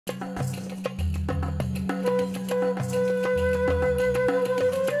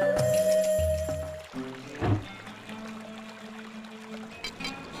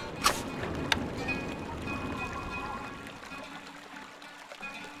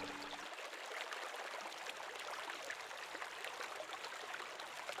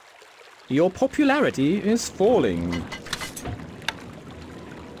Your popularity is falling.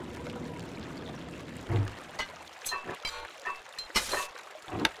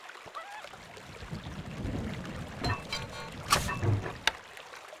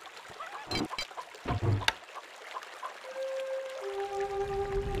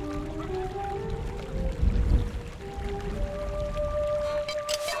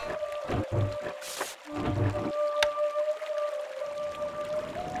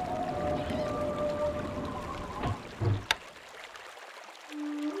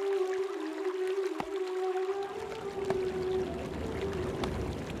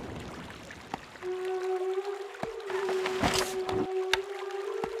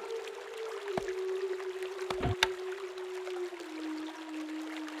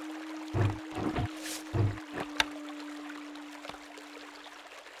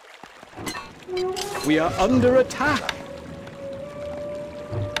 We are under attack.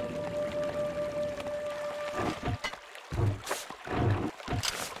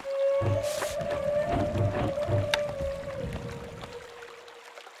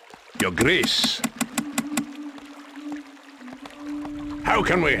 Your Grace. How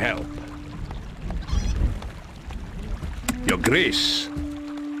can we help? Your Grace.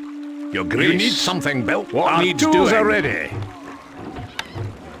 Your Grace. You need something built. What needs doing? Our tools are ready.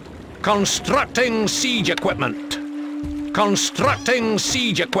 Constructing siege equipment. Constructing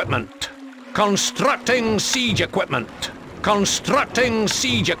siege equipment. Constructing siege equipment. Constructing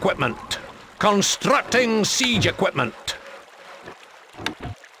siege equipment. Constructing siege equipment.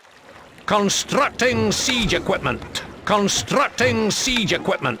 Constructing siege equipment. Constructing siege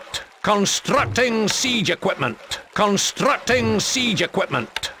equipment. Constructing siege equipment. Constructing siege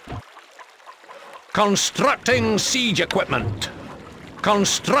equipment. Constructing siege equipment.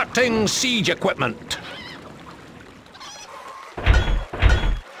 Constructing siege equipment.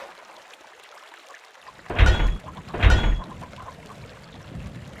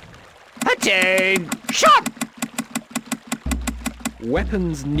 Shot!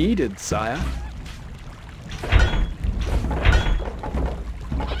 Weapons needed, sire.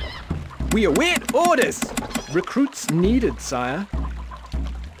 We await orders! Recruits needed, sire.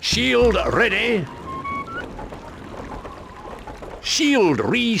 Shield ready. Shield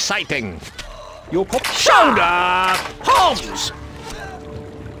resighting. Your pop shoulder! Homs!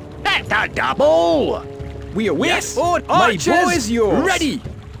 That's a double! We await yes. orders! My boy is yours! Ready!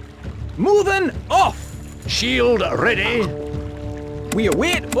 Moving off! Shield ready. We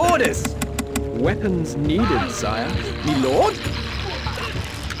await orders! Weapons needed, sire. Me lord?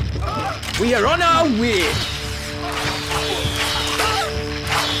 We are on our way!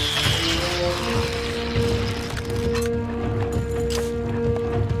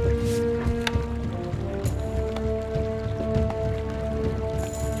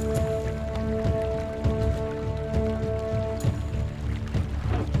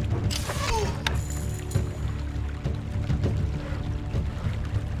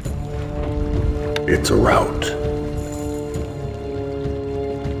 It's a rout.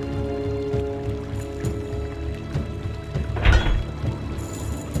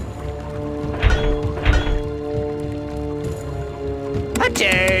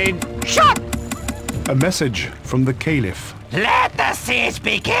 Shot! A message from the Caliph. Let the siege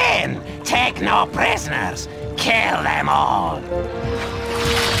begin! Take no prisoners! Kill them all!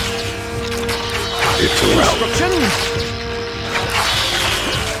 It's a rout.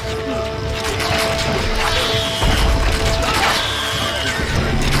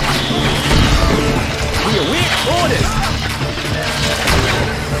 We await orders!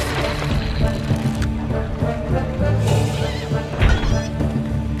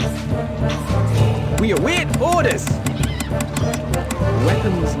 We await orders!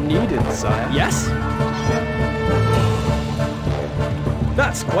 Weapons needed, sire. Yes?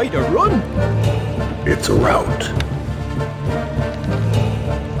 That's quite a run! It's a rout.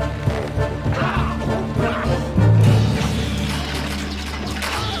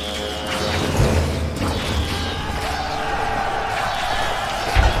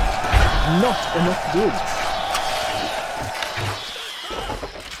 Not enough goods.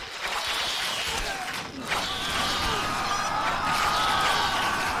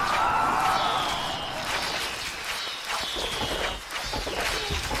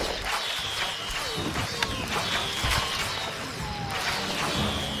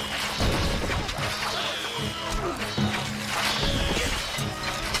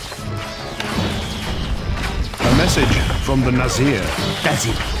 A message from the Nazir. Does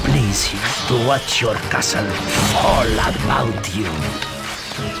it please you to watch your castle fall about you?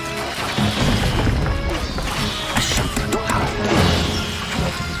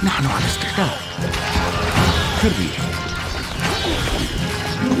 نحن على استعداد. كالريح.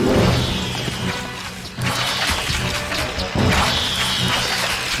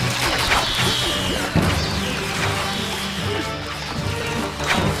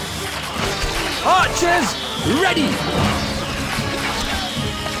 Archers, ready!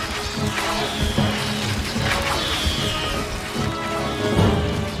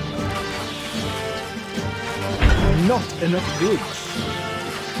 Not enough goods.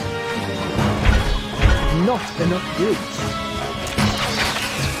 Not enough goods.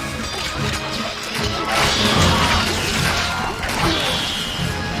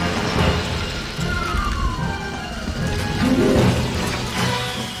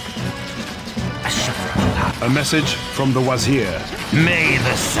 A message from the Wazir. May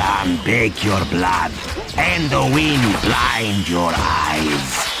the sun bake your blood, and the wind blind your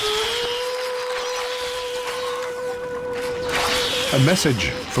eyes. A message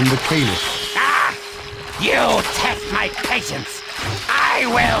from the Caliph. Ah! You test my patience! I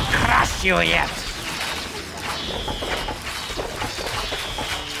will crush you yet!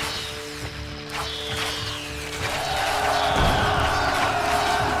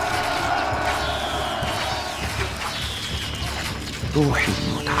 روحي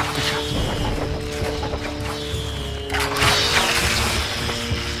متعطشة.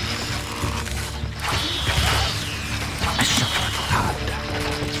 الشفرة حادة.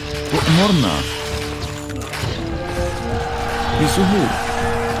 وأمرنا بسهولة.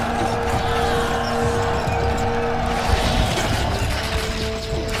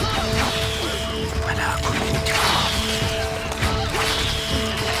 على كل انتقام.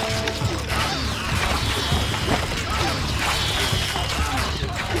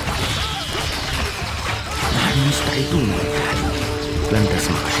 نحن مستعدون للتحدي. لن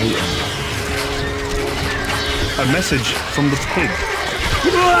تسمع شيئا. A message from the pig.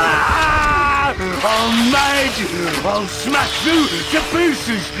 I'll mad! I'll smash you to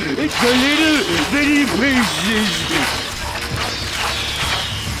pieces! It's a little bitty pieces!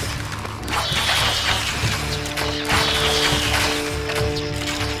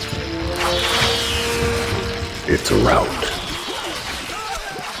 It's a rout.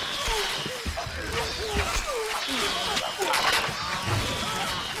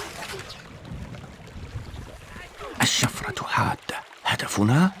 الشفرة حادة.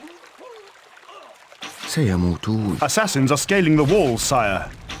 هدفنا سيموتون. Assassins are scaling the walls, sire.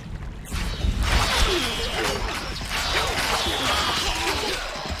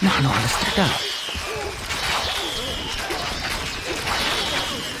 نحن على استعداد.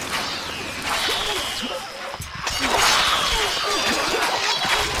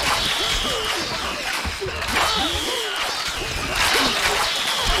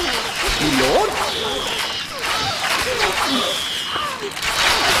 Lord?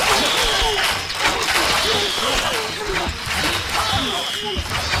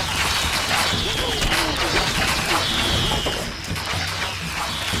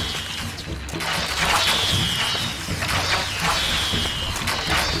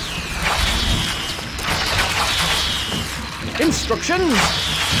 Instructions!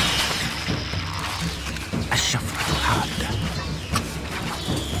 الشفرة حادة.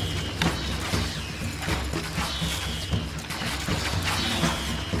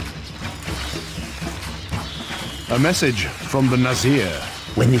 A message from the Nazir.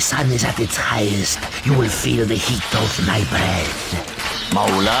 When the sun is at its highest, you will feel the heat of my breath.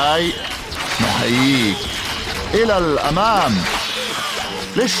 مولاي نحييك. إلى الأمام.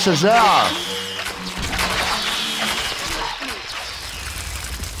 للشجاعة.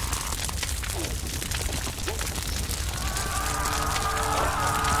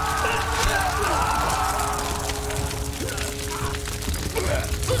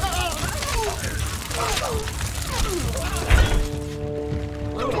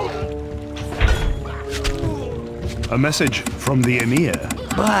 A message from the Emir.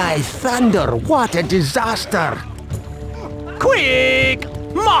 By thunder, what a disaster! Quick!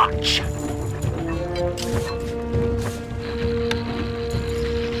 March!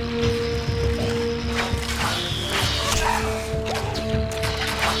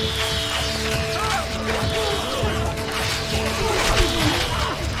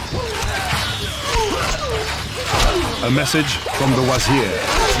 A message from the Wazir.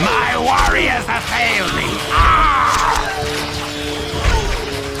 My warriors have failed me! Ah!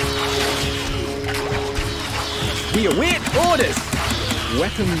 We await orders!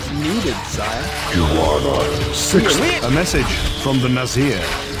 Weapons needed, sire. You are the sixth. A message from the Nazir.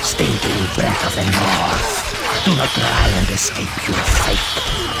 Stinking breath of the north! Do not try and escape your fate!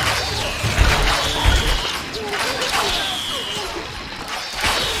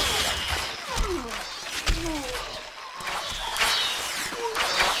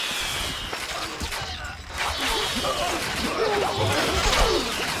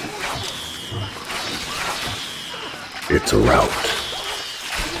 It's a rout.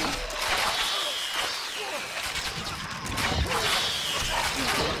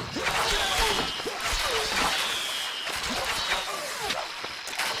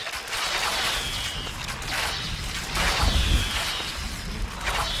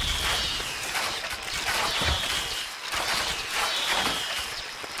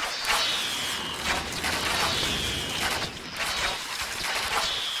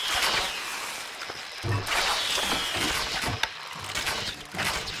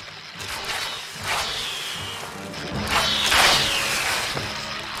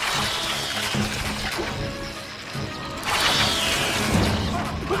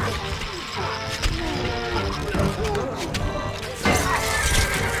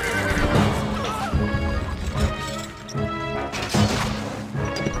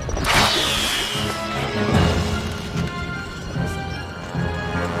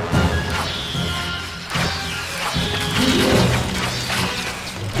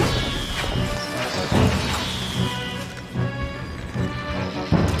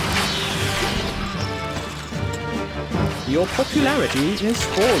 Your popularity is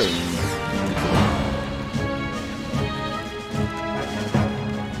falling.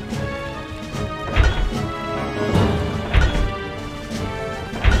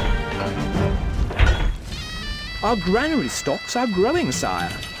 Our granary stocks are growing, sire.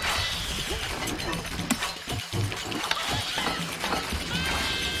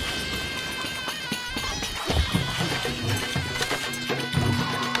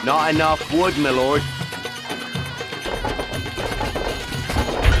 Not enough wood, my lord.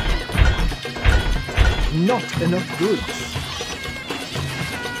 Not enough goods.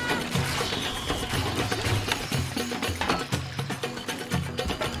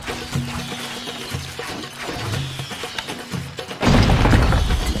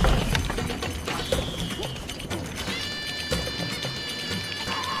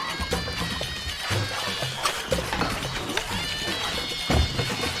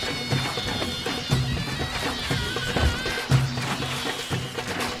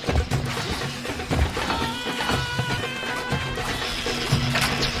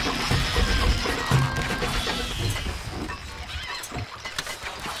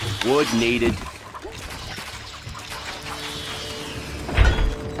 Wood needed.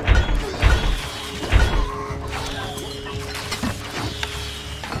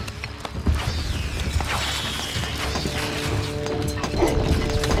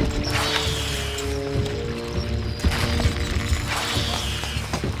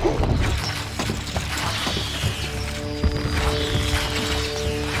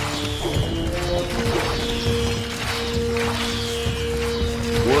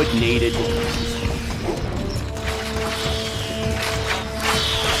 Wood needed.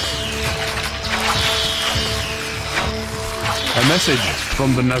 A message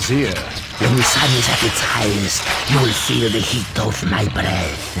from the Nazir. When the sun is at its highest, you will feel the heat of my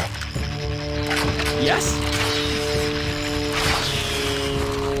breath. Yes?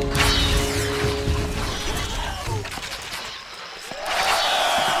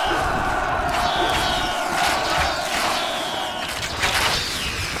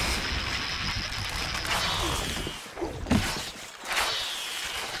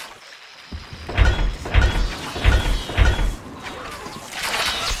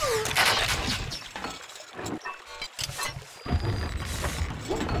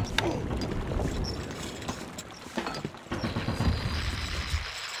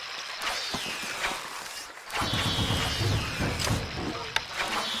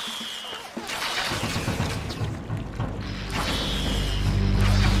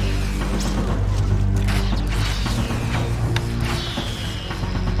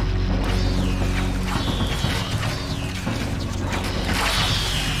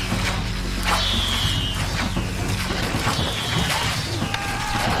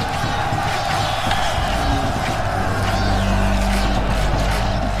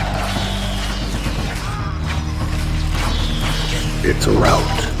 It's a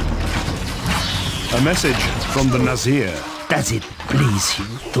rout. A message from the Nazir. Does it please you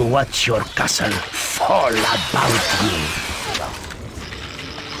to watch your castle fall about you?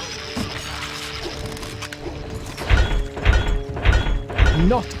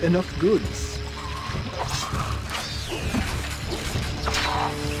 Not enough goods.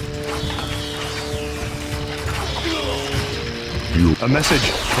 A message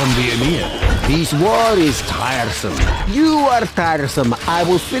from the Emir. This war is tiresome. You are tiresome. I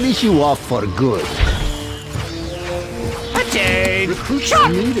will finish you off for good. Recruits are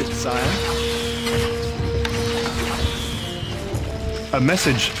needed, sire. A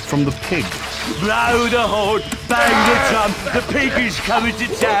message from the pig. Blow the horn, bang the drum, the pig is coming to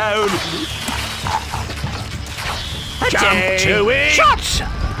town. Jump to it! Shots!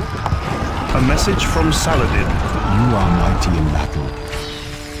 A message from Saladin. You are mighty in battle,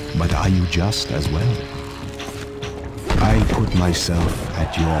 but are you just as well? I put myself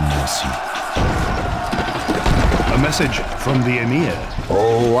at your mercy. A message from the Emir.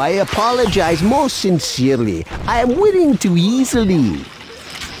 Oh, I apologize most sincerely. I am willing to easily.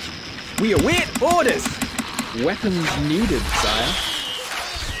 We await orders. Weapons needed, sire.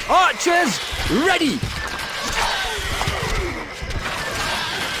 Archers, ready!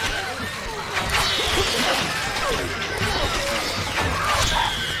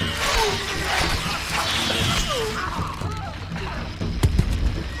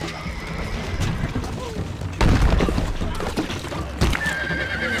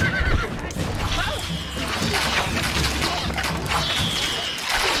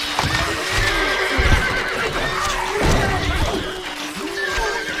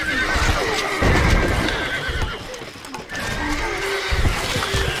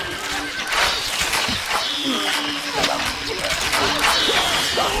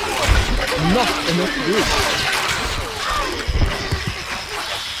 Not enough wood.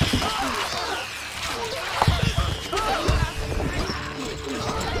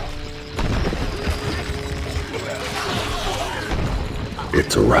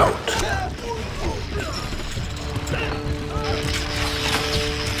 It's a rout.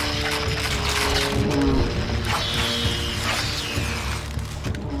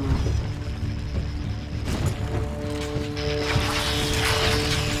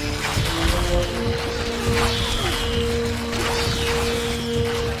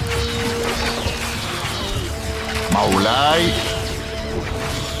 مولاي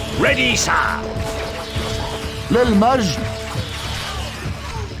Ready, sir! للمجد.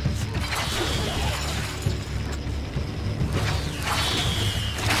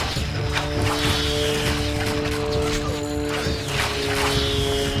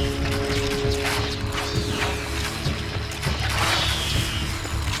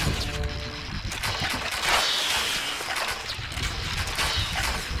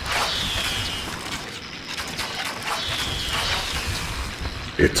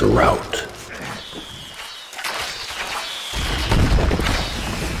 It's a rout.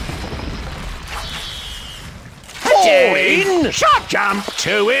 Fall in! Shot! Jump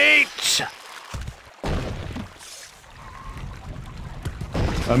to it!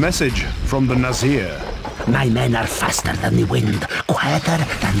 A message from the Nazir. My men are faster than the wind, quieter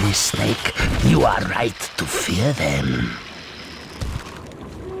than the snake. You are right to fear them.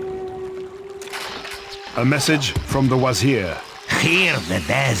 A message from the Wazir. Hear the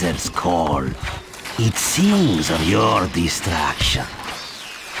desert's call. It sings of your destruction.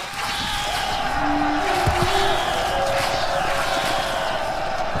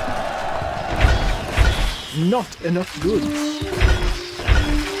 Not enough goods.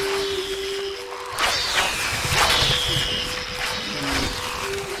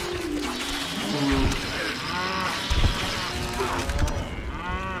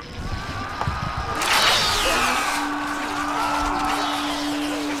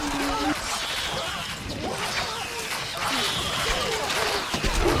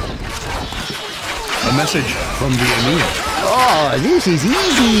 A message from the Emir. Oh, this is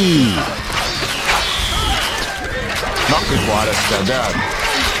easy. نقف على استعداد.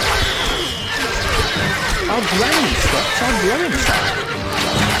 Our grain stocks are growing, sire.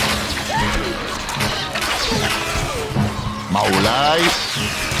 مولاي.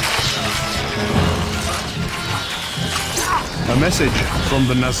 A message from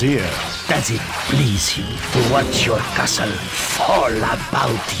the Nazir. Does it please you to watch your castle fall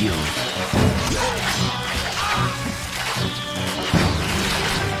about you?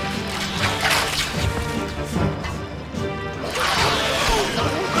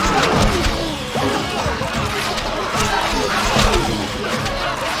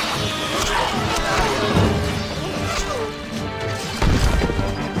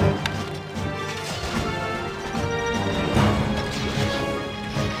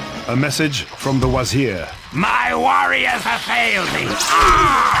 A message from the Wazir. My warriors have failed me!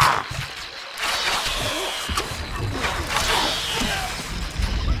 Ah!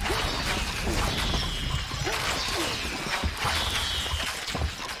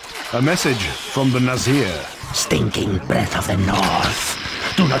 A message from the Nazir. Stinking breath of the north.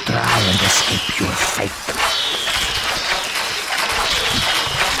 Do not try and escape your fate.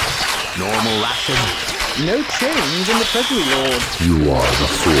 Normal ration. No change in the treasury, lord. You are the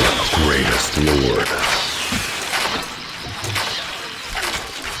fourth greatest lord.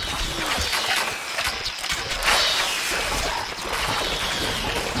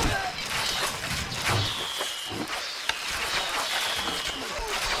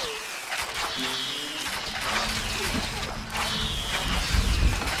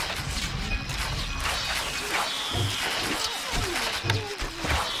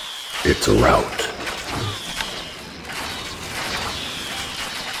 It's a rout.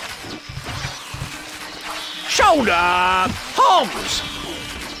 Shoulder! Arms!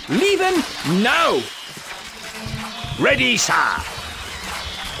 Leaving now! Ready, sir.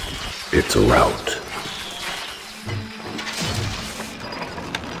 It's a rout.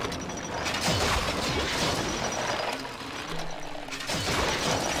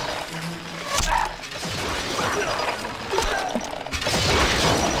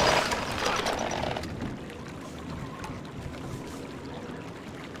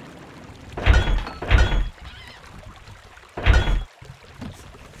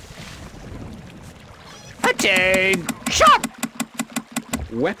 Shot!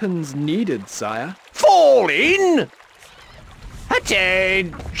 Weapons needed, sire. Fall in!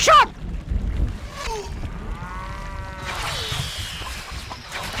 Attain! Shot!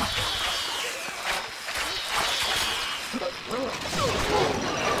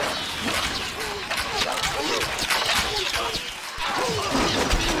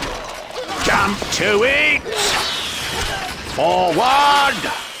 Jump to it!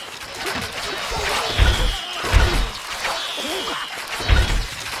 Forward!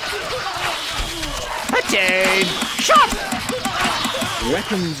 Attain! Shot!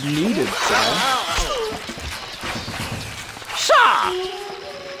 Weapons needed, sire. Sir!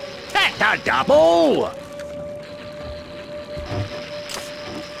 That's a double!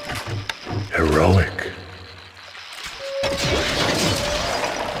 Heroic.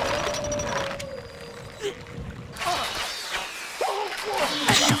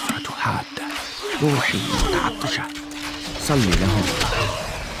 الشفرة حادة روحي متعطشة صلي لهم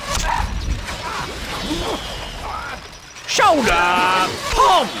Shoulder!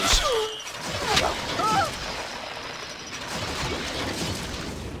 Palms!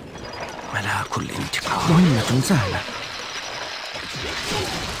 ملاك الانتقام مهمة سهلة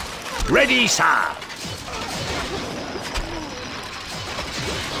Ready, sir!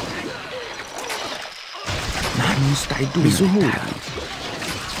 نحن مستعدون بسهولة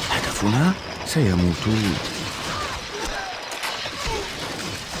هدفنا سيموتون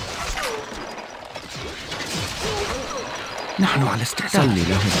نحن على استعداد صلي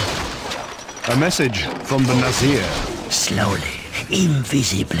لهم A message from the Nazir. Slowly,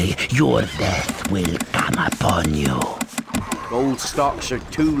 invisibly, your death will come upon you. Gold stocks are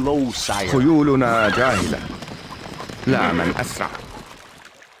too low, sire. خيولنا جاهزة لا من أسرع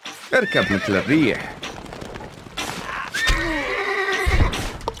اركب مثل الريح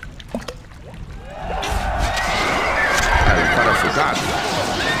الفرس تعد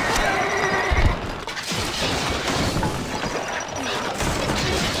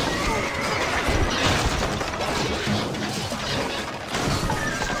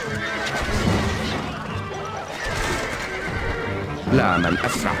لا من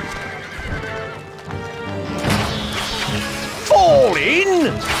أسرع Fall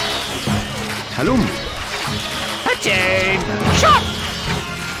in! هلم Attain! Shot!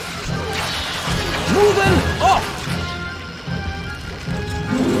 Moving off!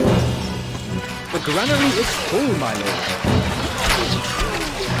 The granary is full, my lord.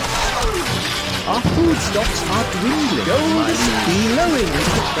 Our food stocks are dwindling. Gold is flowing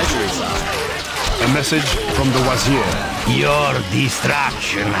into the treasury, sire. A message from the Wazir. Your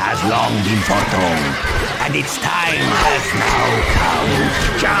destruction has long been foretold, and its time has now come.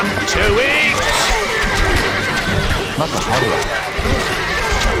 Jump to it!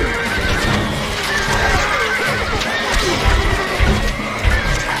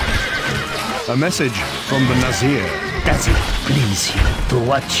 A message from the Nazir. Does it please you to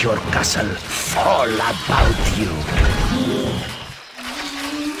watch your castle fall about you?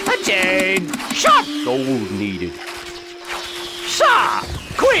 Attain! Shot! Gold needed. Sir!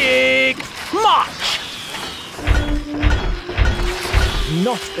 Quick! March!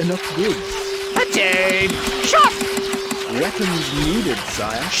 Not enough goods. Attain! Shot! Weapons needed,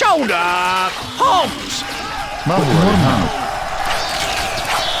 sire. Shoulder! Arms!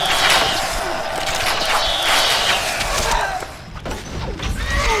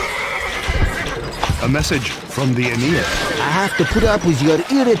 A message from the Emir. I have to put up with your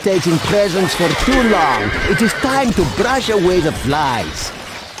irritating presence for too long. It is time to brush away the flies.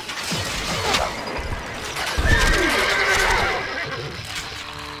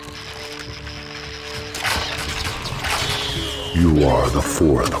 You are the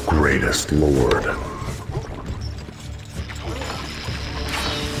fourth greatest lord.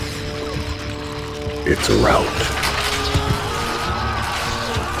 It's a rout.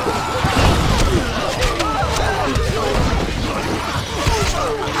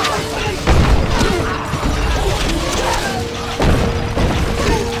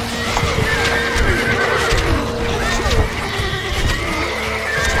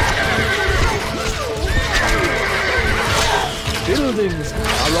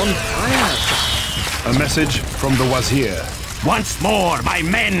 on fire. A message from the Wazir. Once more, my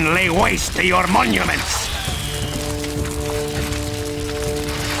men lay waste to your monuments.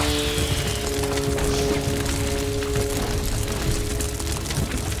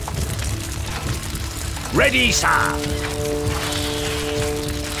 Ready, sir.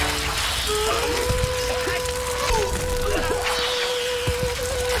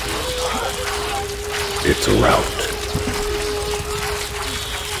 It's a rout.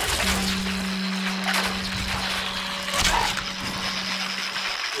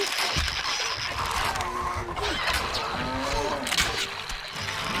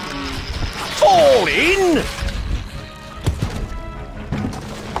 Fall in!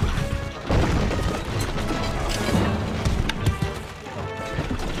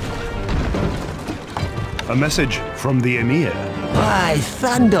 A message from the Emir. By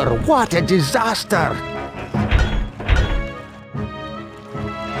thunder, what a disaster!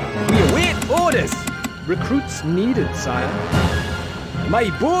 We await orders. Recruits needed, sire. My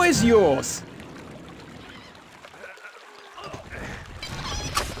bow is yours.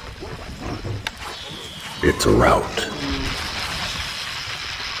 It's a rout.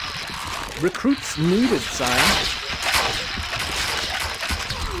 Recruits needed, sire.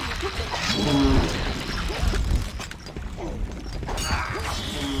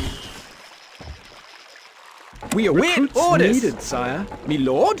 We await Recruits orders. needed, sire. Me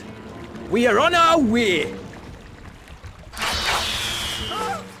lord, we are on our way.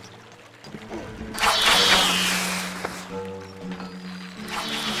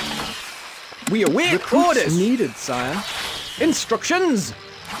 We await Recruits orders. needed, sire. Instructions.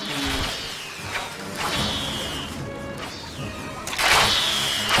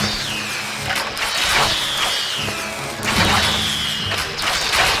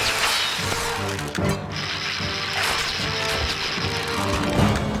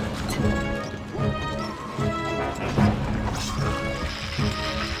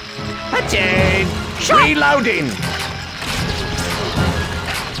 Attain! Reloading!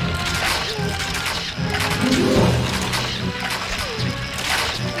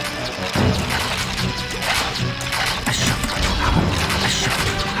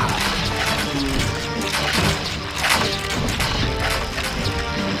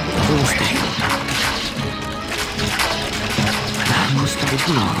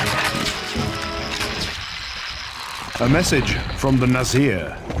 A message from the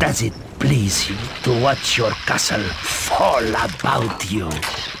Nazir. Does it please you to watch your castle fall about you?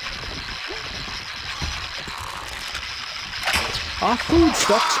 Our food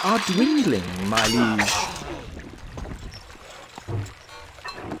stocks are dwindling, my liege.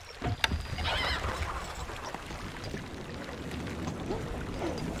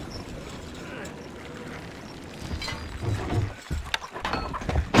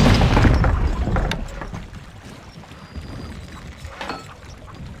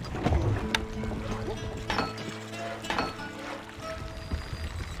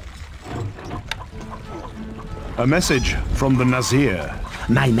 A message from the Nazir.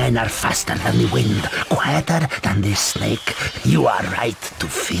 My men are faster than the wind, quieter than the snake. You are right to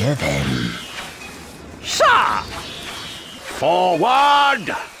fear them. Sir!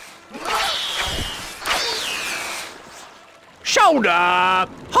 Forward! Shoulder!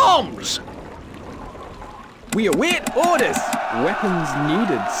 Arms! We await orders. Weapons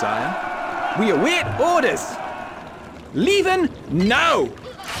needed, sire. We await orders. Leaving now.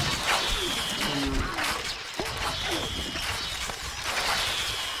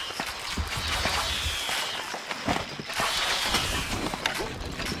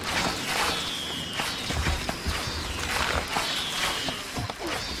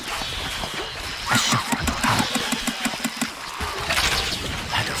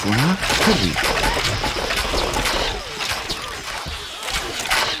 هدفنا قريب.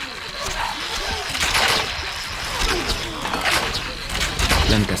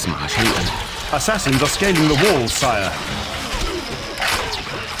 لن تسمع شيئا. Assassins are scaling the walls, sire.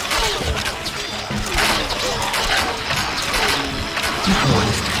 نحن على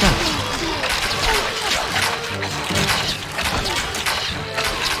استعداد.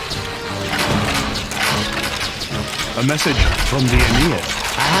 A message from the Emir.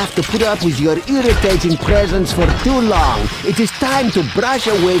 I have to put up with your irritating presence for too long. It is time to brush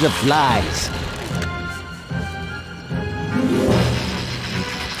away the flies.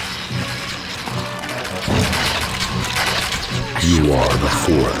 You are the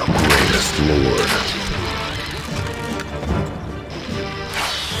fourth greatest lord.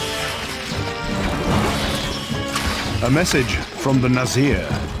 A message from the Nazir.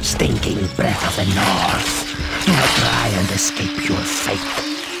 Stinking breath of the north. Do not try and escape your fate.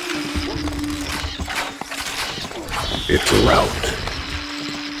 It's a rout.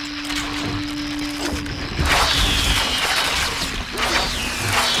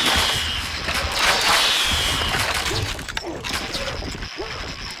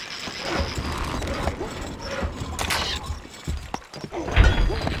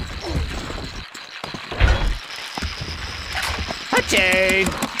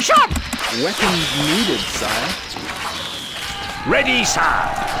 Shot! Weapons needed, sire. Ready, sir.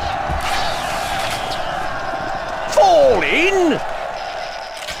 Fall in!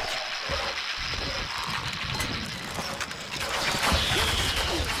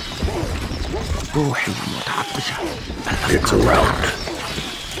 روحي متعطشة. It's a rout.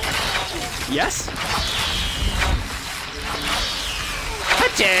 Yes?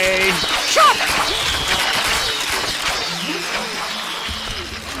 Attain! Shot!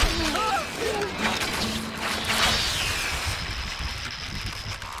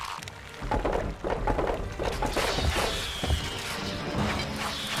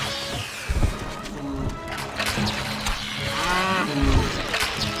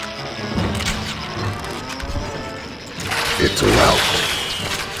 It's a rout.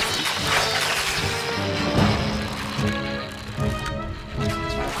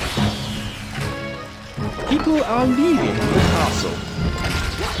 People are leaving the castle.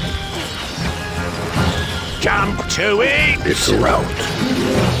 Jump to it! It's a rout.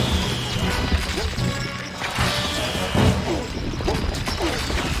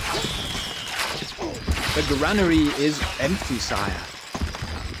 The granary is empty, sire.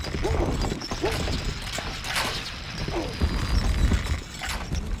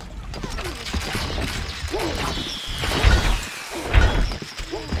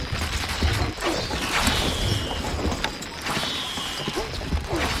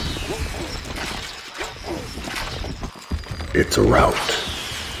 It's a rout.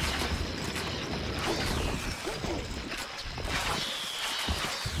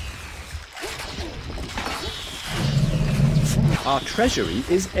 Our treasury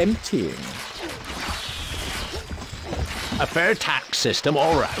is emptying. A fair tax system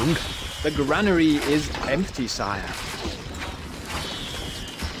all round. The granary is empty, sire.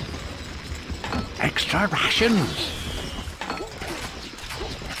 Extra rations.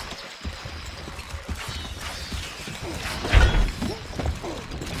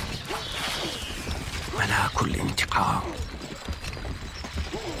 ولا كل انتقام.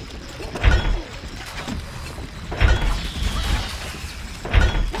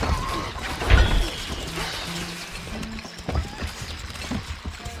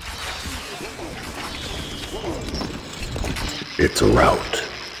 It's a rout.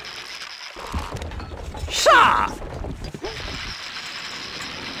 Sir!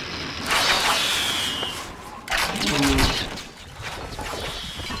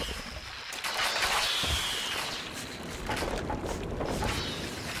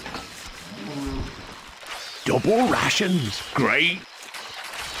 Double rations. Great.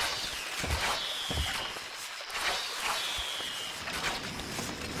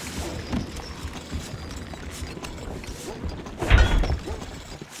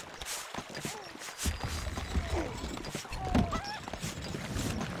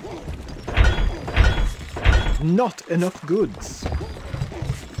 Not enough goods.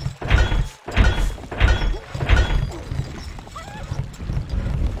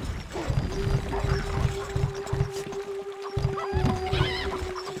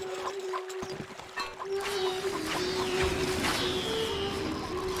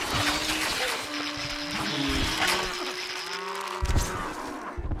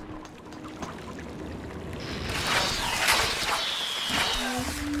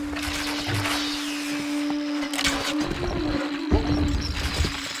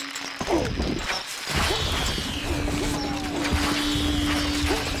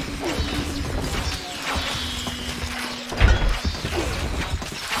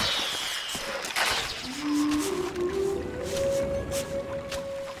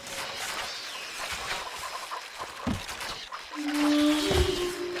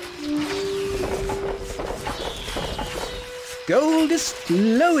 Gold is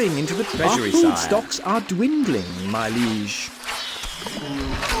flowing into the treasury, sire. Our food stocks are dwindling, my liege.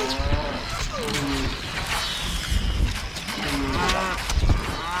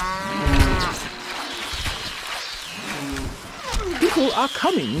 People are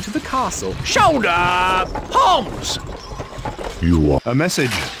coming to the castle. Shoulder! Homs! You are... A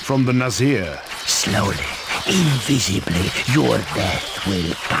message from the Nazir. Slowly, invisibly, your death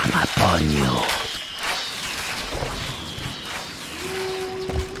will come upon you.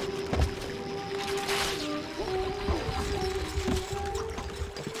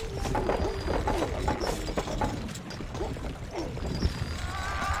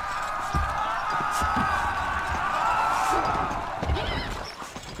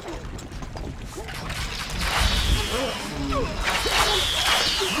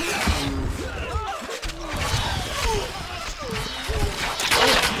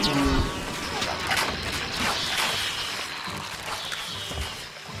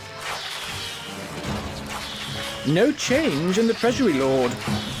 No change in the Treasury Lord.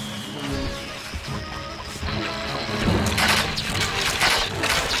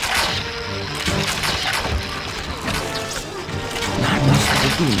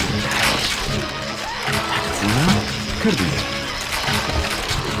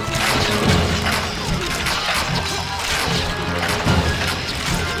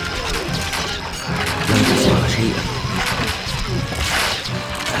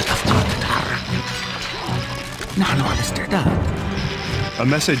 A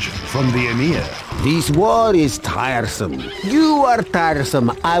message from the Emir. This war is tiresome. You are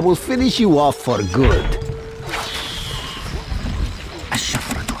tiresome. I will finish you off for good.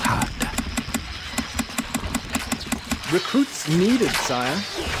 Recruits needed, sire.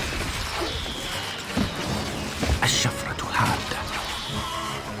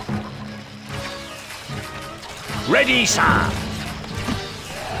 Ready, sir.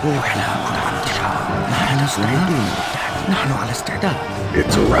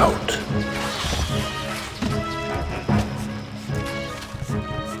 It's a rout.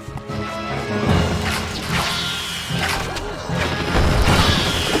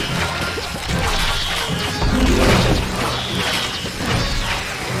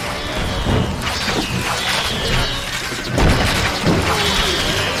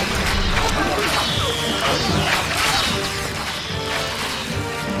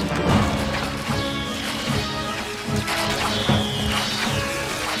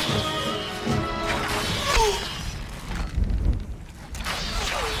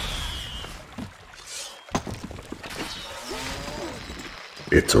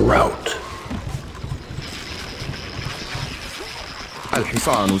 It's a rout.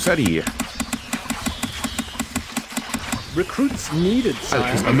 الحصان سريع. Recruits needed,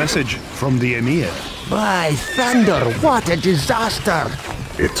 sire. A message from the Emir. By thunder, what a disaster!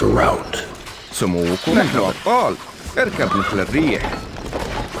 It's a rout. سموكم نحن أبطال. اركب مثل الريح.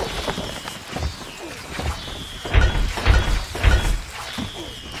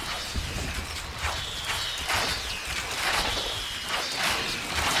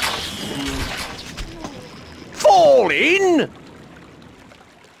 Fall in!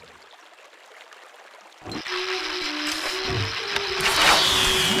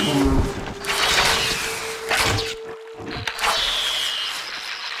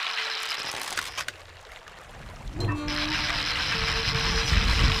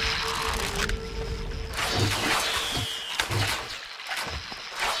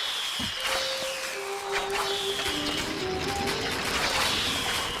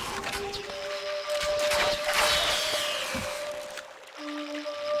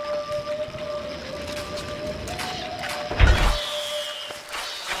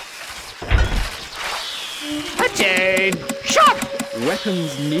 Attain! Shot!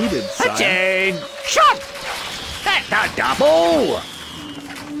 Weapons needed, sire. Attain! Shot! That's a double!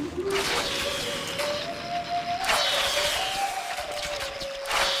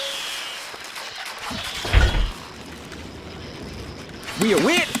 We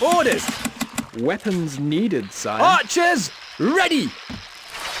await orders. Weapons needed, sire. Archers, ready!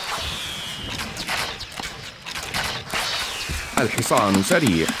 الحصان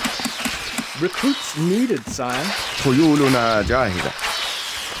سريع. Recruits needed, sire. خيولنا جاهزة.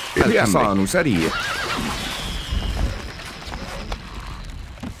 الحصان سريع.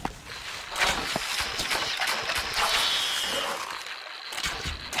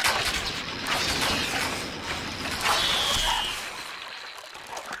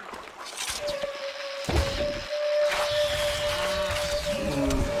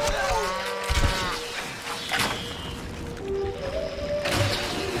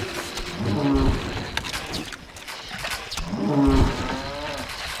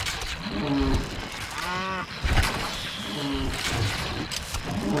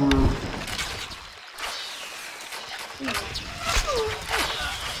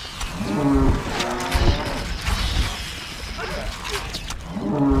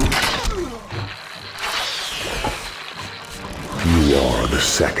 You are the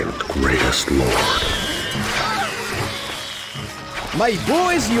second greatest lord. My bow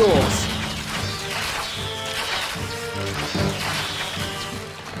is yours.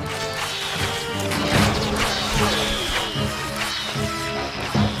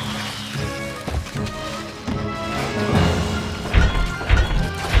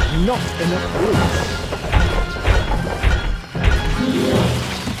 Not enough bullets.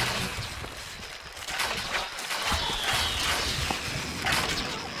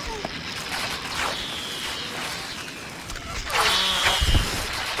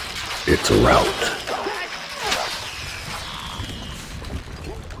 It's a rout.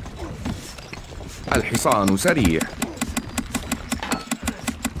 الحصان سريع.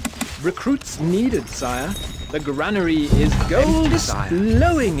 Recruits needed, sire. The granary is gold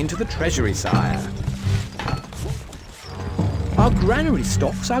flowing into the treasury, sire. Our granary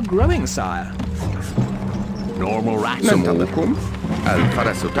stocks are growing, sire. Normal rats. ننتظركم.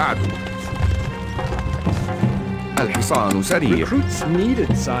 الفرس تعدو. الحصان سريع. Recruits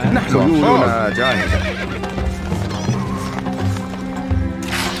needed, sire. نحن خيولنا جاهزة.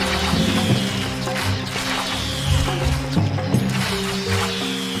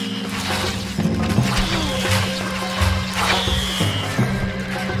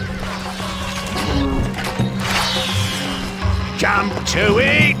 Jump to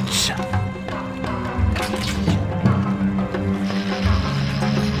it!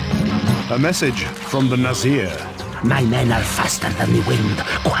 A message from the Nazir. My men are faster than the wind,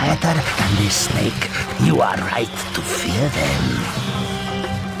 quieter than the snake. You are right to fear them.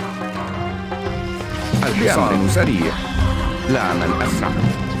 الحصان سريع. لا من أسرع.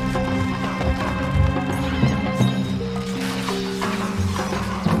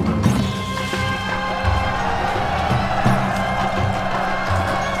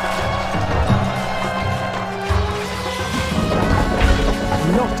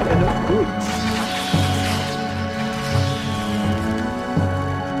 Not enough goods.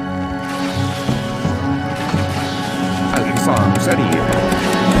 الحصان سريع.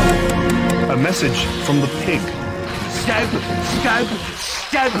 A message from the pig. Stab, stab,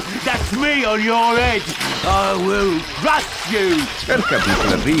 stab. That's me on your head. I will crush you. اركب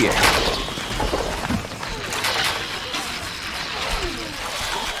مثل الريح.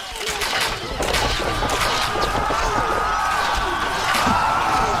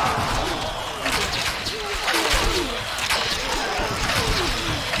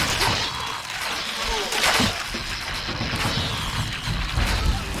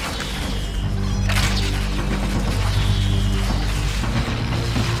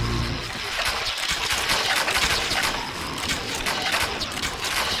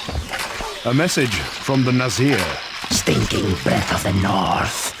 A message from the Nazir. Stinking breath of the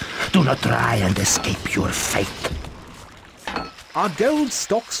north. Do not try and escape your fate. Our gold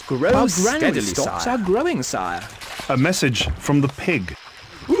stocks grow steadily, stocks are growing, sire. A message from the pig.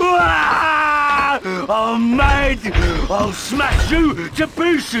 I'm mad! I'll smash you to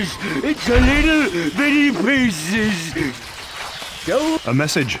pieces! Into little bitty pieces! A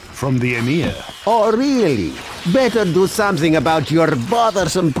message from the Emir. Oh, really? Better do something about your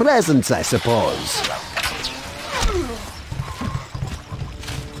bothersome presence, I suppose.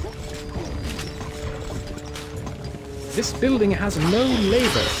 This building has no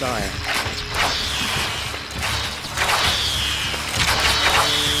labor, sire.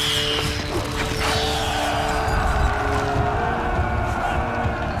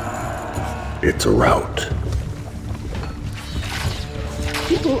 It's a rout.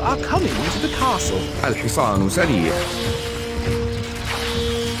 People are coming to the castle. الحصان سريع.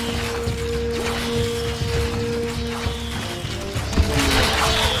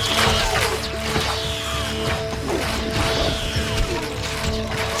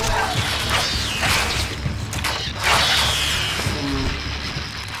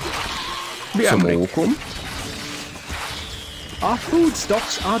 بأمركم. Our food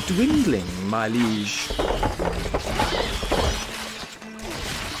stocks are dwindling, my liege.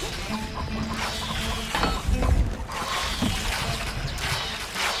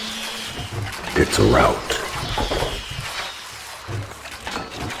 It's a rout.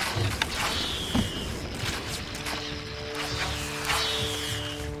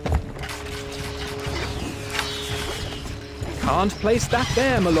 Can't place that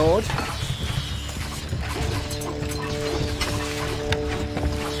there, my lord.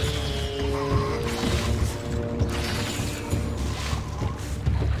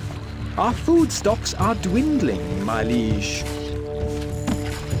 Our food stocks are dwindling, my liege.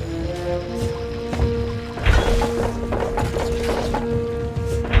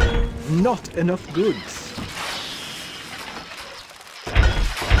 Not enough goods.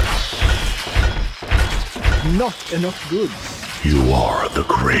 Not enough goods. You are the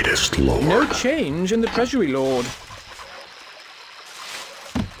greatest lord. No change in the treasury, lord.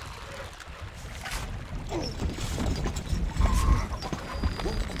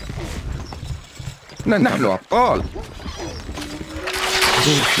 نحن أبطال.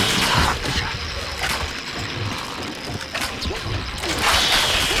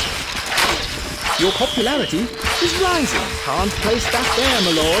 Your popularity is rising. Can't place that there,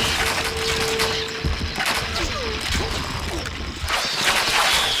 my lord.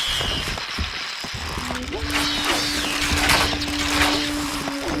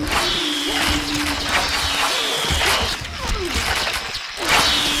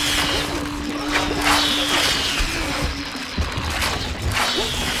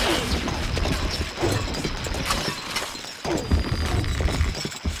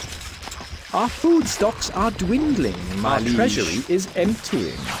 Our food stocks are dwindling. My treasury is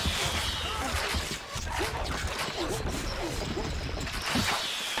emptying.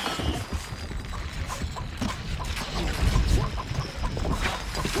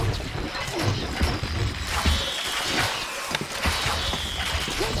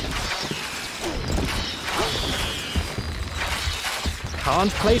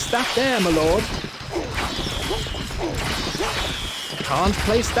 Can't place that there, my lord. Can't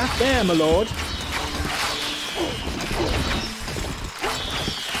place that there, my lord.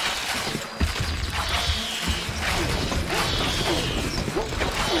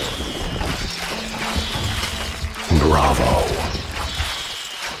 Bravo.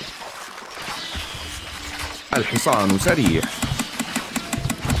 الحصان سريع.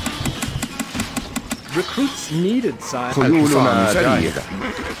 Recruits needed, sire. خيولنا جاهزة.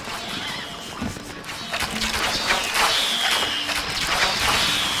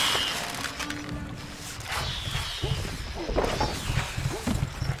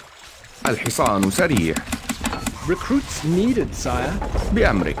 الحصان سريع. Recruits needed, sire.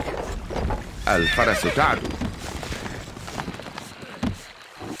 بأمرك. الفرس تعدو.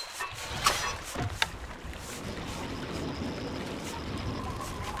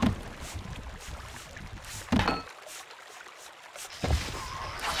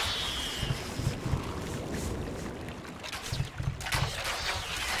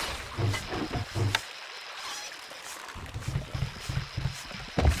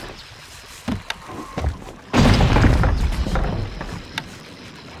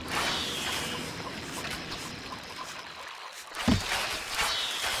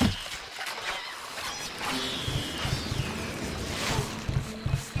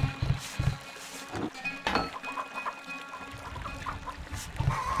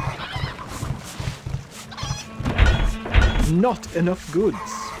 Not enough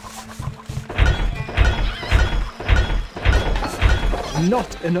goods.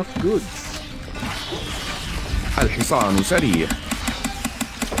 Not enough goods. الحصان سريع.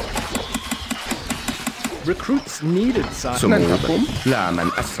 Recruits needed, sire. سموكم لا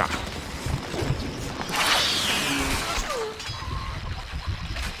من أسرع.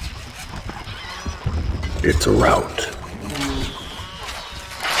 It's a rout.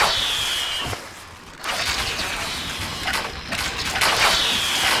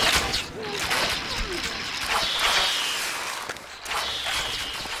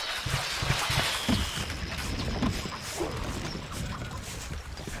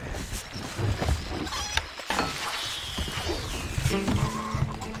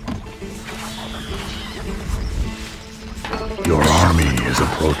 Your army is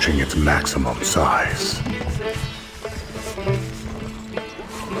approaching its maximum size.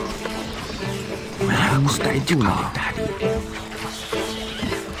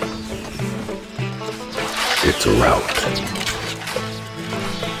 It's a rout.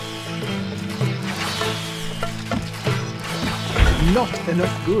 Not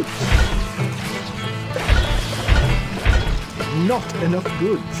enough goods. Not enough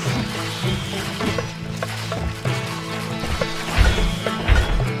goods.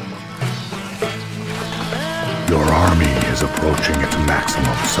 Your army is approaching its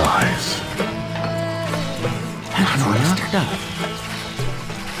maximum size.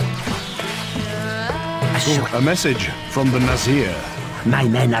 A message from the Nazir. My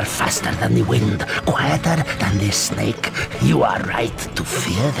men are faster than the wind, quieter than the snake. You are right to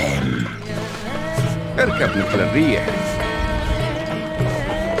fear them. اركب مثل الريح.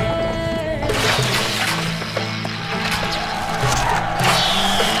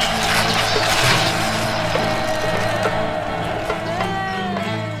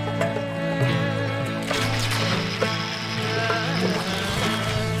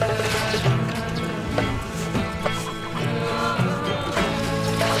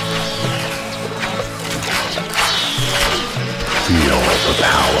 Feel the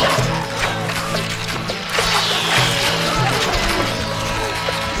power.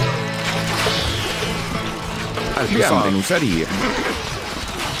 الحصان سريع.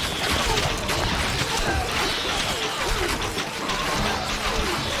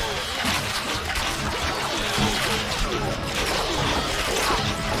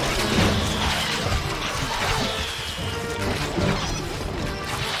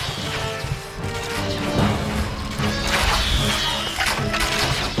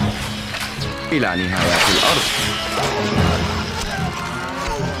 إلى نهاية الأرض.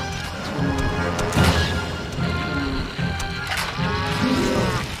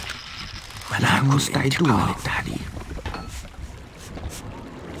 ونحن مستعدون للتحرير.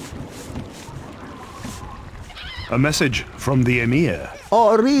 A message from the Emir.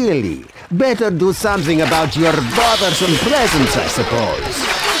 Oh, really? Better do something about your bothersome presence, I suppose.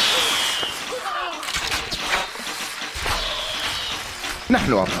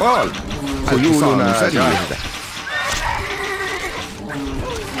 نحن أبطال. خيولنا جاهزة.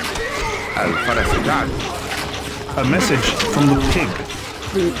 الفرس تعدو. A message from the pig.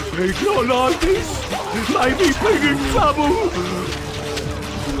 Pig not like this. Maybe pig in trouble.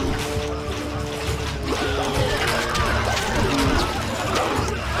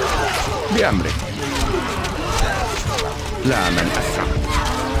 بأمرك. لا من أسرع.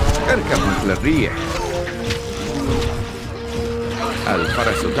 اركب مثل الريح.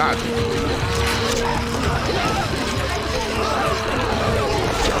 الفرس تعدو.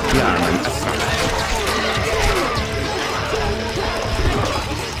 لا من أسرع.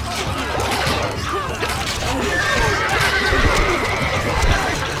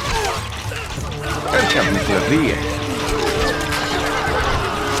 اركب مثل الريح.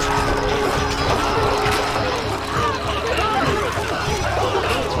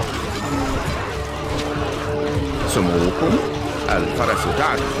 سموكم الفرس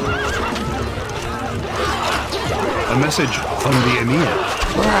تعدو. A message from the emir.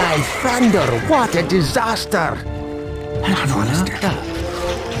 Why, thunder, what a disaster! نحن على استعداد.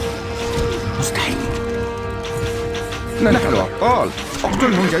 مستحيل. نحن أبطال.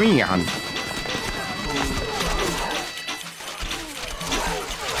 اقتلهم جميعا.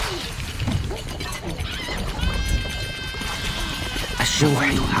 الجوع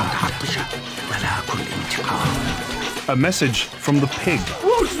عطش ولا كل انتقام. A message from the pig.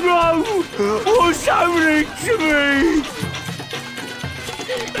 What's wrong? What's happening to me?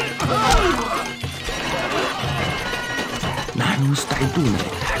 نحن مستعدون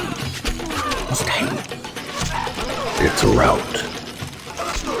للتحريك. مستحيل. It's a rout.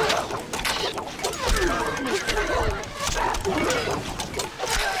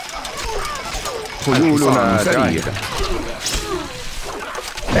 خيولنا جاهزة.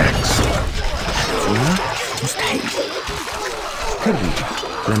 Excellent. مستحيل. كالريح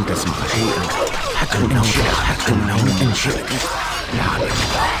لن تسمع شيئا حتى لو أنشئت.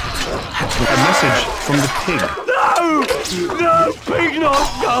 A message from the pig. No! No! Pig not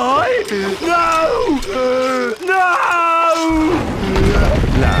die! No! No!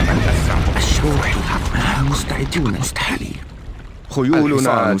 لا من أسرع. الجوع نحن مستعدون. مستحيل.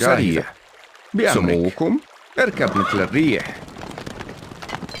 خيولنا جاهزة. سموكم اركب مثل الريح.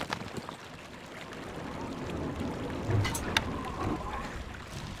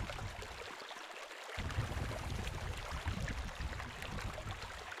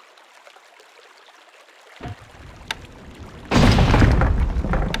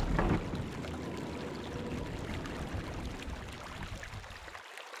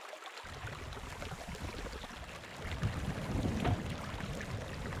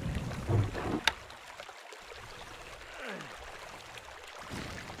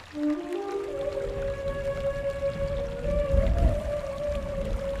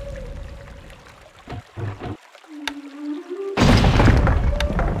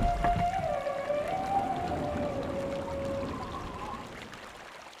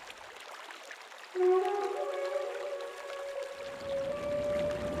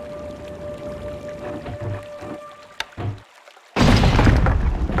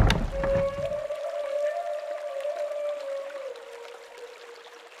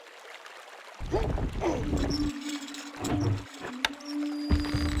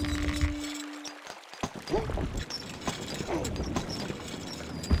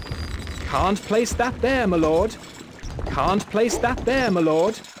 Can't place that there, my lord. Can't place that there, my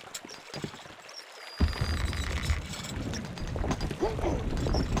lord.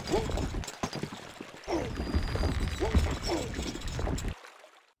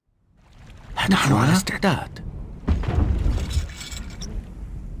 نحن على استعداد.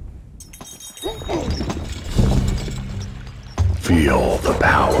 Feel the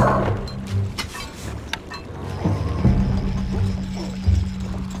power.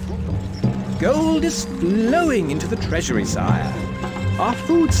 Gold is flowing into the treasury, sire. Our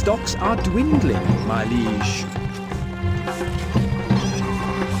food stocks are dwindling, my liege.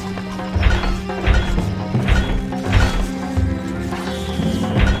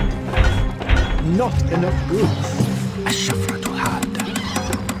 Not enough goods. الشفرة حادة.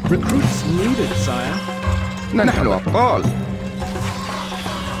 Recruits needed, sire. نحن أبطال.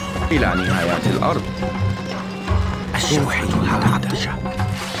 إلى نهايات الأرض. الشفرة حادة.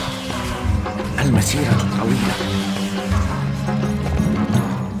 المسيرة طويلة.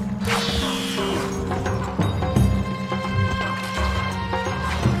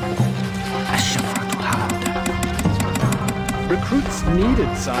 Recruits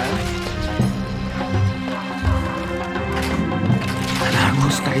needed, sire.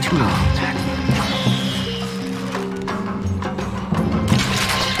 مستعدون.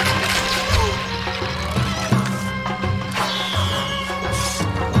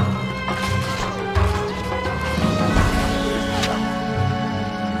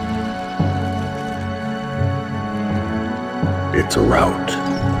 It's a rout.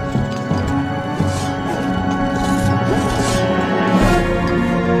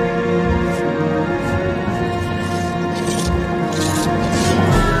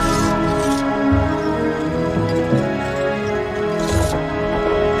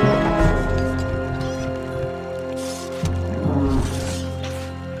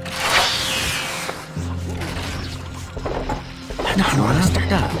 نحن على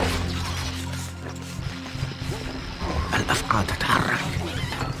استعداد. الأفقى تتحرك.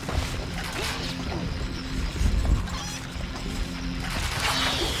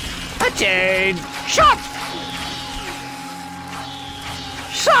 Attain! Shot!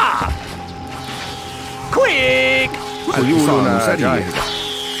 Shot! Quick! خيولنا جاهزة.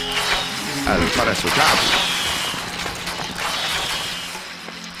 الفرس تعبو.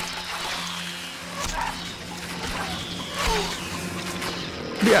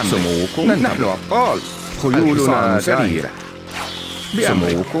 سموكم نحن أبطال. خيولنا سريعة.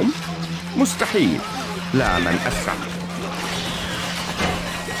 سموكم مستحيل. لا من أسرع.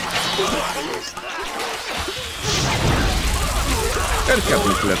 اركب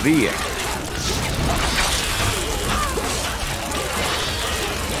مثل الريح.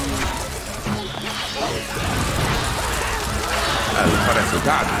 الفرس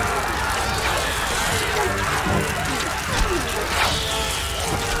تعدو.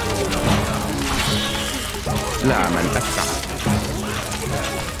 لا من أسرع.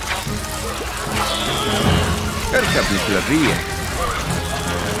 اركب مثل الريح.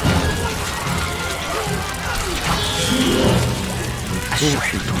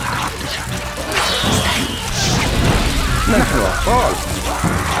 الشحنة العاطشة. مستحيل. نحن أبطال.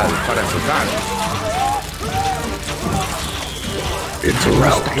 الفرس تعدو. It's a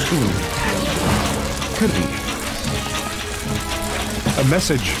rout. مستعدون. كالريح. A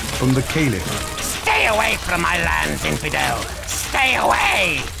message from the Caliph. Stay away from my lands, infidel! Stay away!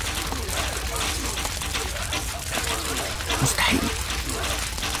 مستحيل.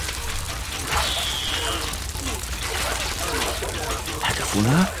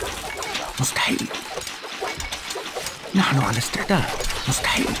 هدفنا مستحيل. نحن على استعداد.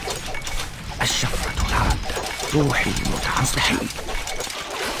 مستحيل. الشفرة العادة. روحي المتعة. مستحيل.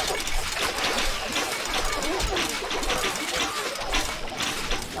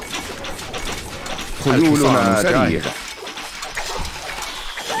 خيولنا جاهزة.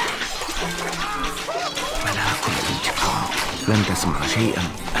 ملاك الانتقام. لن تسمع شيئا.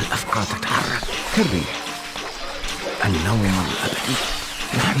 الأفقى تتحرك كالريح. النوم الأبدي.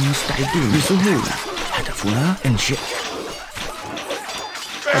 نحن مستعدون بسهولة. هدفنا إن شئت.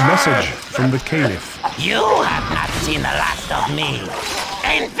 A message from the Caliph. You have not seen the last of me.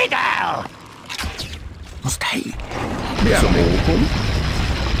 Infidel! مستحيل. سموكم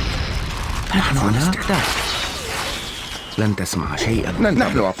نحن على استعداد. لن تسمع شيئا.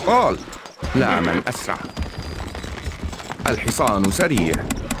 نحن أبطال. لا من أسرع. الحصان سريع.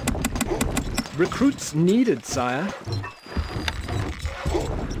 Recruits needed, sire.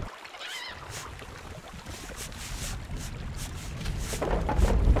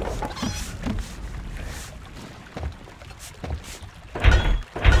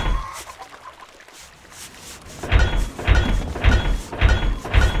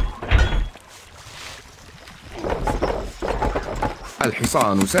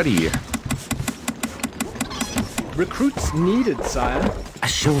 الحصان سريع. Recruits needed, sire.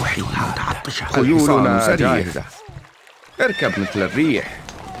 الشوحي متعطشة. خيولنا جاهزة. اركب مثل الريح.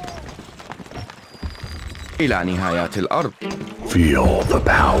 إلى نهايات الأرض. Feel the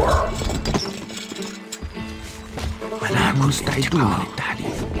power. ونحن مستعدون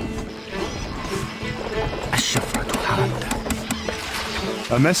للتحديث. الشفرة العادة.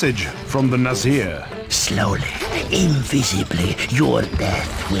 A message from the Nazir. Slowly, invisibly, your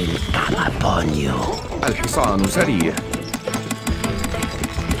death will come upon you. الحصان سريع.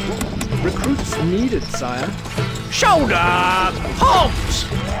 Recruits needed, sire. Shoulder! Halt!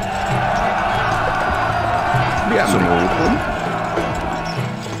 سموكم.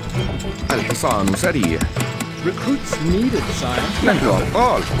 الحصان سريع. Recruits needed, sire. نحن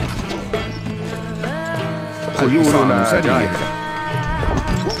أبطال. خيولنا جاهزة.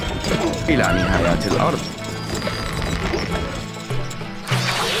 إلى نهايات الأرض.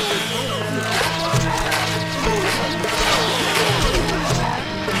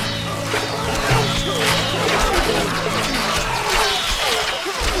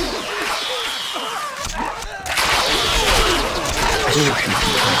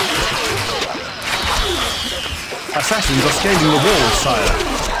 Assassins are scaling the walls, sire.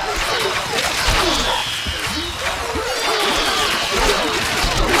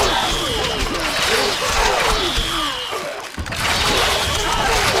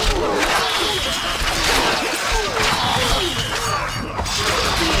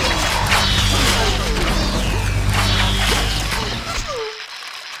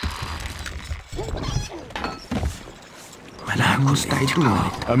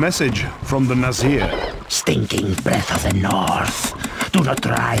 A message from the Nazir. Stinking breath of the north. Do not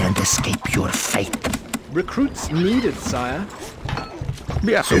try and escape your fate. Recruits needed, sire.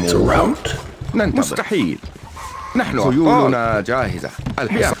 It's a rout. مستحيل. نحن خيولنا جاهزة.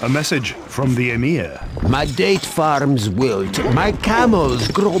 A message from the Emir. My date farms wilt, my camels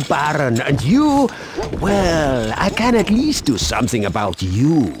grow barren, and you... Well, I can at least do something about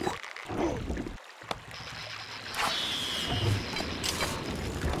you.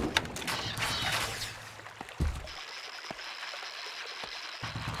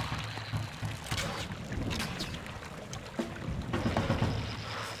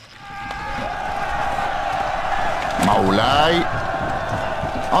 مولاي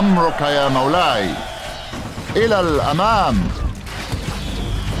أمرك يا مولاي إلى الأمام.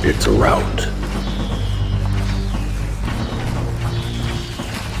 It's a rout.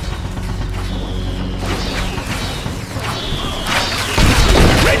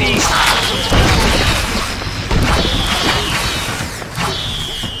 Ready!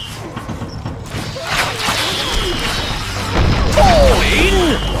 Fall in!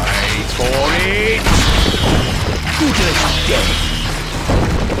 Wait for it!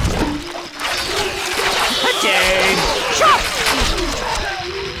 Attain! Shot!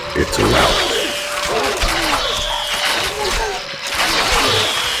 It's a rout.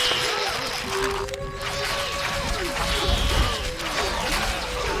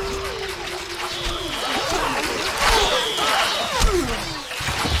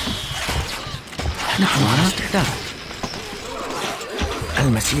 نحن على استعداد.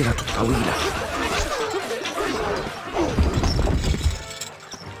 المسيرة طويلة.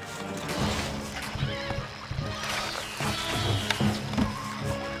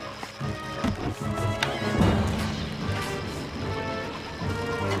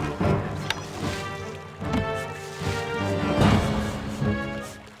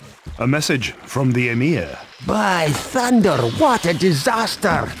 A message from the Emir. By thunder, what a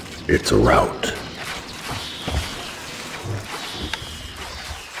disaster! It's a rout.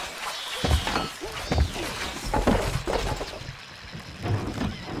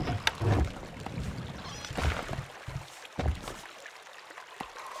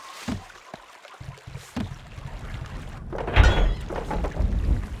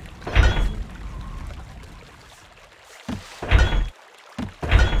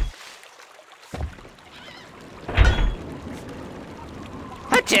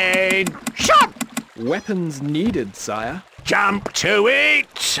 Attain! Shot! Weapons needed, sire. Jump to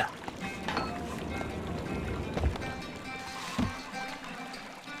it!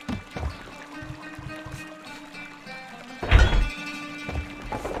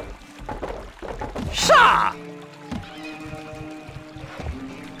 Sir!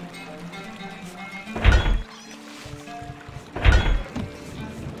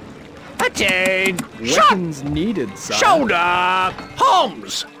 Attain! Weapons needed, sire. Shoulder!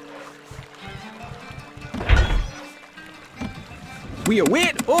 Homs! We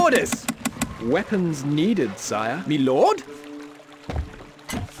await orders. Weapons needed, sire. Me lord?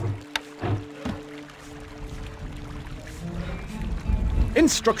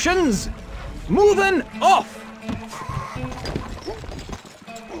 Instructions! Moving off!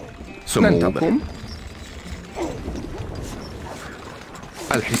 سموكم.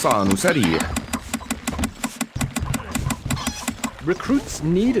 الحصان سريع. Recruits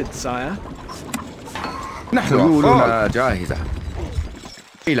needed, sire. نحن خيولنا جاهزة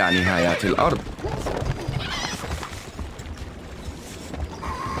إلى نهايات الأرض.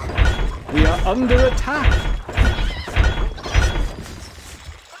 We are under attack.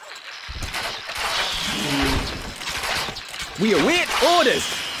 We await orders.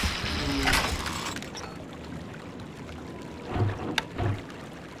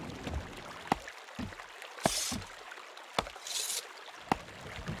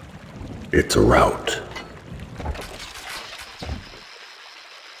 It's a rout.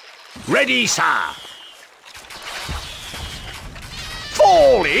 Ready, sir!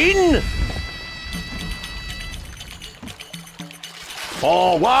 Fall in!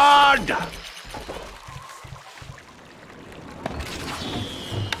 Forward!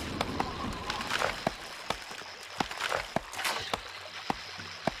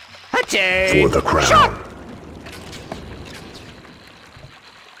 For the crown.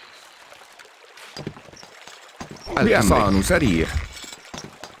 الحصان سريع.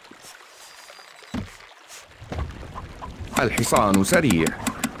 الحصان سريع.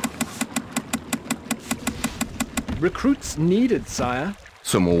 Recruits needed, sire.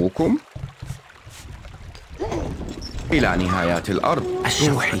 سموكم إلى نهايات الأرض.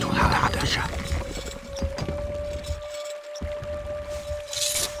 الشوحي والعطش.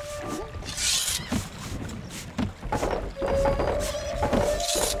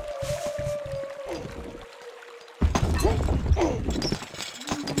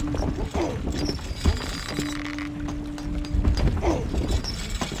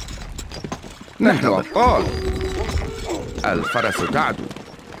 نحن أبطال. الفرس تعدو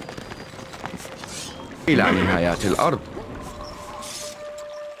إلى نهايات الأرض.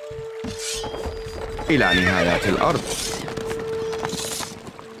 إلى نهايات الأرض.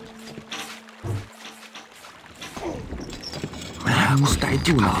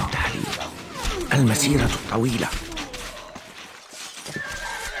 مستعدون للتحليل. المسيرة طويلة.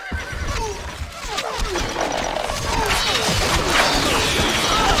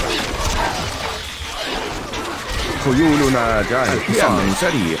 خيولنا جاهز. حصان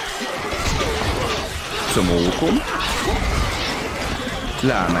سريع. سموكم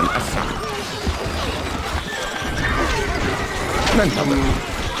لا من أسرع. ننتظر.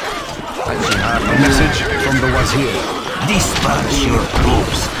 A message from the Wazir. Disperse your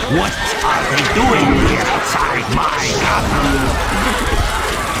troops. What are they doing here outside my castle?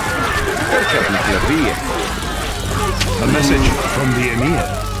 اركب مثل الريح. A message from the Emir.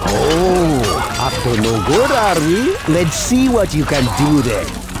 Oh, up to no good, are we? Let's see what you can do then.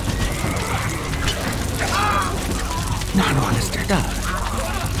 نحن على استعداد.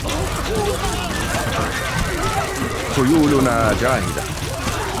 خيولنا جاهزة.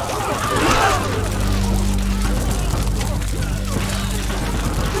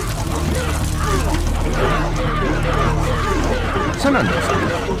 سننتصر.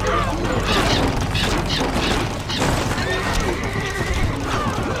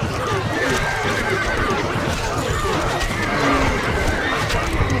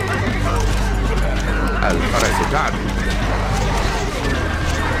 الفرس تعدو.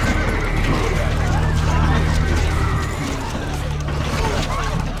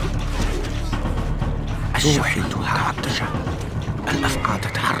 الشوحي تعطش. الأفقى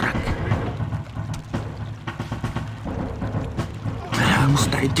تتحرك. لا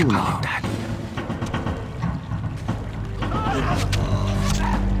مستعدون للتحليل.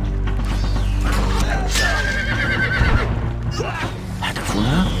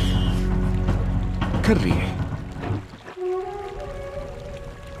 هدفنا كالريح.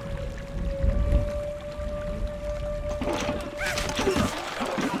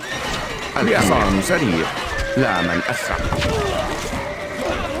 الحصان سريع لا من أسرع.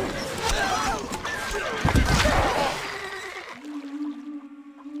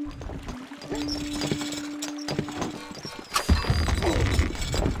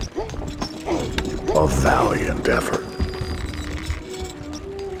 A valiant effort.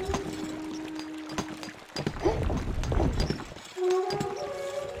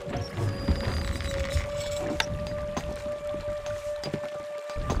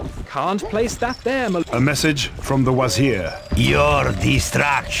 Can't place that there, A message from the Wazir. Your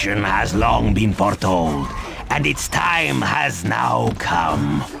destruction has long been foretold, and its time has now come.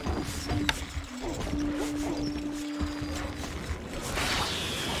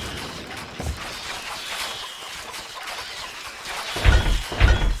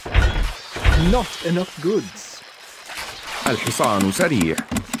 Not enough goods. الحصان سريع.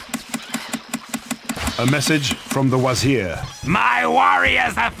 A message from the Wazir. My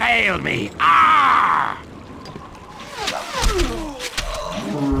warriors have failed me. Ah!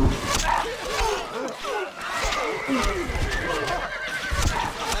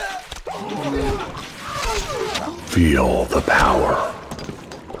 Feel the power.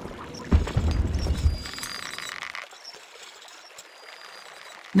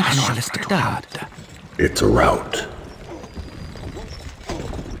 نحن على استعداد. It's a rout.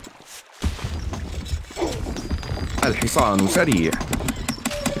 الحصان سريع.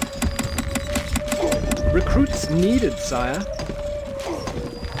 Recruits needed, sire.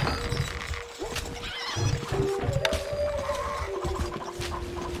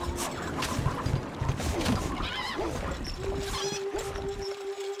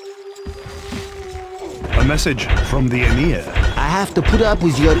 A message from the Emir. I have to put up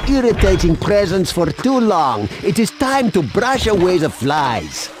with your irritating presence for too long. It is time to brush away the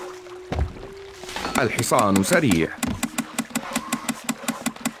flies. الحصان سريع.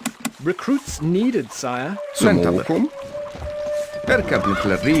 Recruits needed, sire. سموكم اركب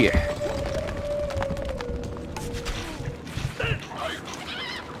مثل الريح.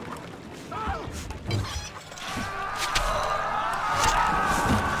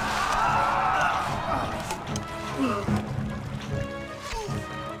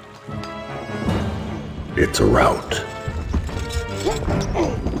 It's a rout.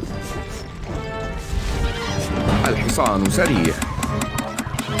 الحصان سريع.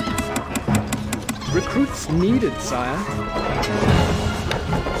 Recruits needed, sire.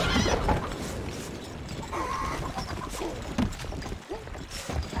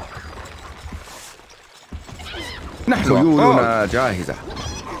 نحن خيولنا جاهزة.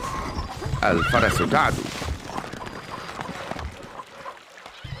 الفرس تعدو.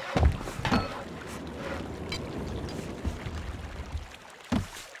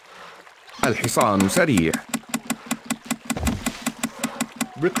 الحصان سريع.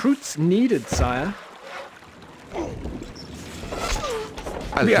 Recruits needed, sire.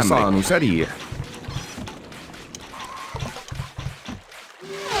 الحصان سريع.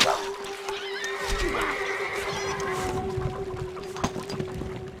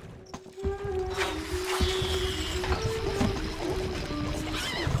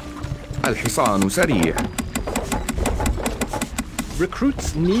 الحصان سريع.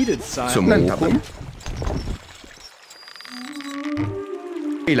 Recruits needed, sire. سموكم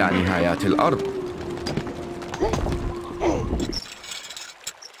إلى نهايات الأرض.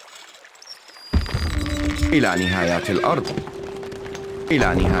 إلى نهايات الأرض.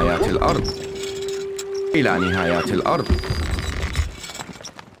 إلى نهايات الأرض. إلى نهايات الأرض.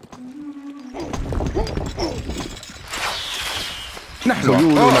 نحن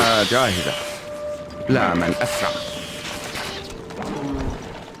خيولنا جاهزة. لا من أسرع.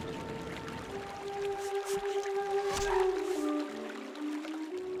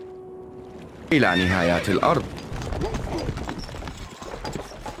 إلى نهايات الأرض.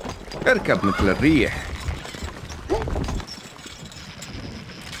 اركب مثل الريح.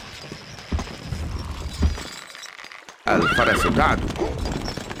 الفرس تعدو.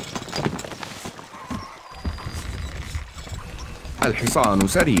 الحصان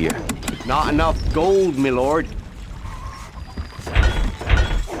سريع. Not enough gold, my lord.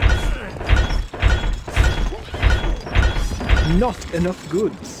 Not enough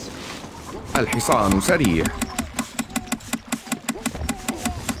goods. الحصان سريع.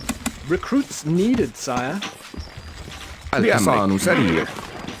 Recruits needed, sire. الحصان سريع.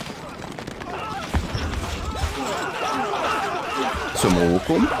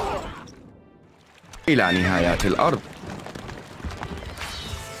 سموكم إلى نهايات الأرض.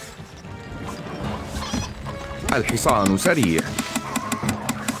 الحصان سريع.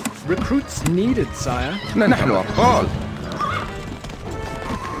 Recruits needed, sire. نحن أبطال.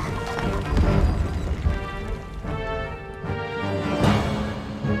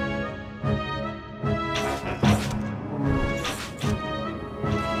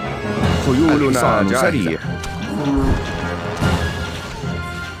 خيولنا سريع.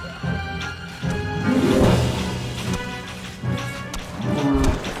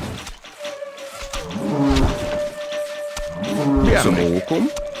 سموكم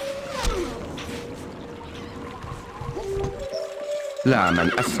لا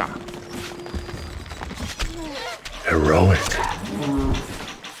من أسرع. Heroic.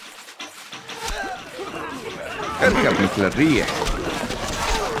 اركب مثل الريح.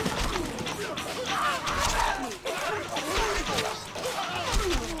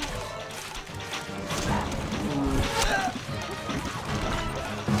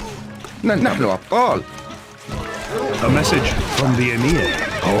 نحن أبطال. A message from the Emir.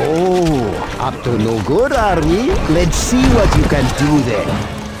 Oh, up to no good, are we? Let's see what you can do then.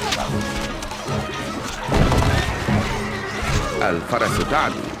 الفرس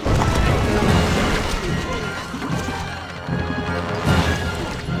تعدو.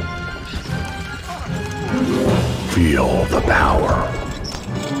 Feel the power.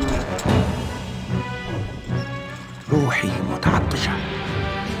 روحي متعطشة.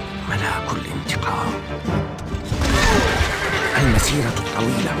 ملاك الانتقام. المسيرة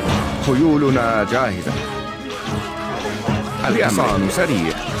الطويلة. خيولنا جاهزة. الحصان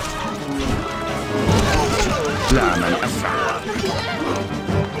سريع. لا من أسرع.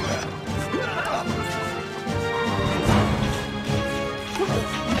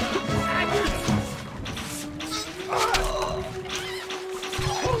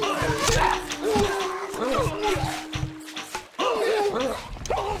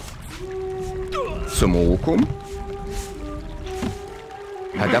 سموكم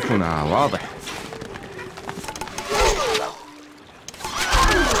هدفنا واضح.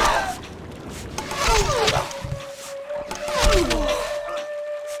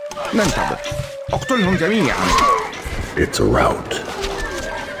 ننتظر. اقتلهم جميعا. It's a rout.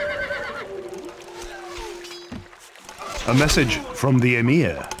 A message from the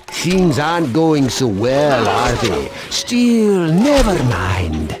Emir. Things aren't going so well, are they? Still, never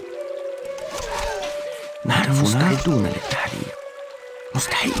mind. نحن مستعدون للتحرير.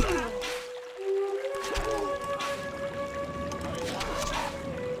 مستحيل.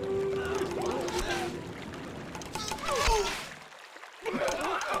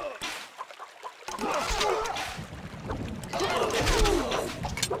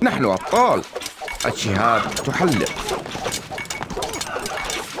 نحن أبطال. الشهاب تحلق.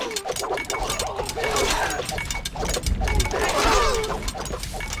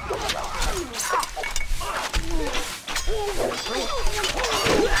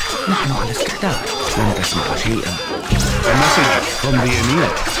 نحن على استعداد. لن تسمع شيئا. A message from the Emir.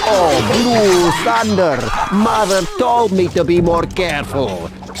 Oh, Blue Thunder! Mother told me to be more careful.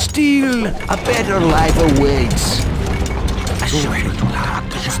 Still, a better life awaits. الشهرة لا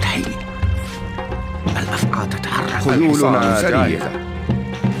رد مستحيل. الأفعى تتحرك. خيولنا جاهزة.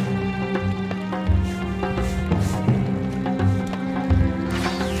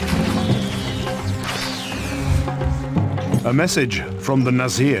 A message from the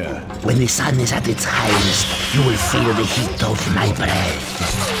Nazir. When the sun is at its highest, you will feel the heat of my breath.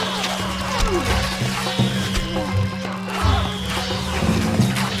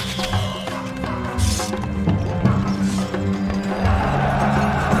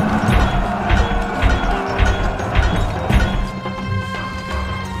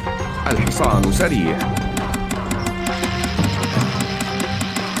 الحصان سريع.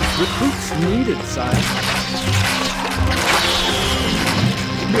 Recruits needed, sire.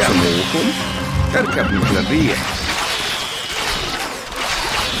 بأمركم اركب مثل الريح.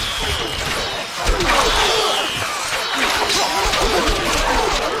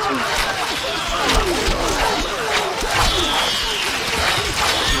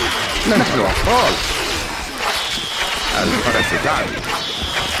 نحن أبطال. الفرس تعدو.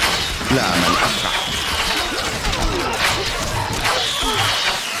 لا من أسرع.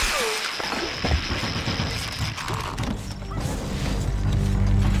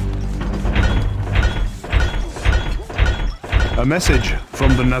 A message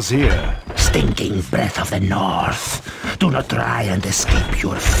from the Nazir. Stinking breath of the north. Do not try and escape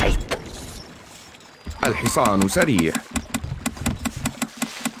your fate. الحصان سريع.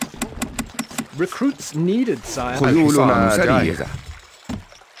 Recruits needed, sire. خيولنا جاهزة.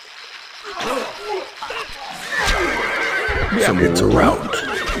 It's a rout.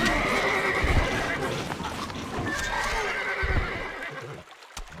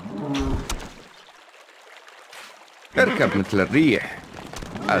 اركب مثل الريح.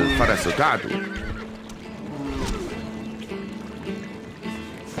 الفرس تعدو.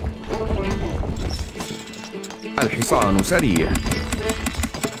 الحصان سريع.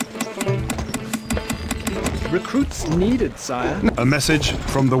 Recruits needed, sire. A message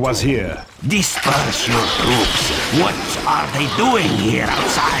from the Wazir. Disperse your troops. What are they doing here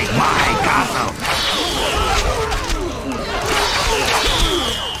outside my castle?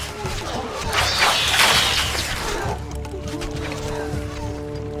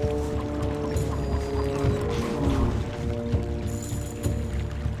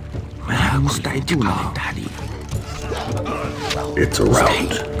 مستعدون للتحرير. It's a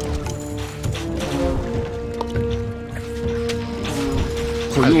rout.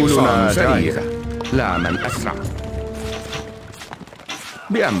 خيولنا جاهزة. لا من أسرع.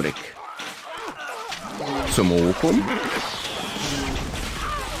 بأمرك. سموكم.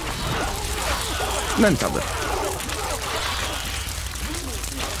 ننتظر.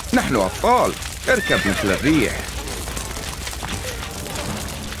 نحن أبطال. اركب مثل الريح.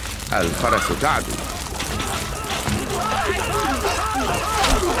 الفرس تعدو.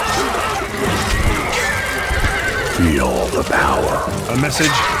 Feel the power. A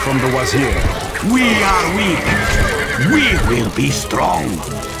message from the Wazir. We are weak. We will be strong.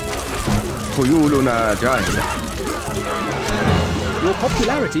 خيولنا جاهزة. Your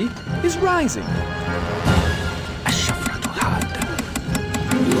popularity is rising. الشفرة حادة.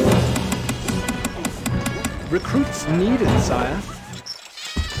 Recruits needed, sire.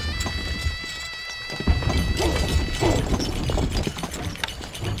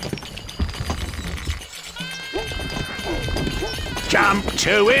 Jump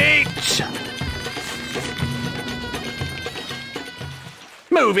to it!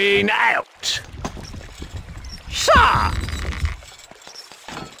 Moving out! Sir!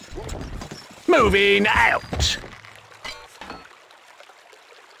 Moving out!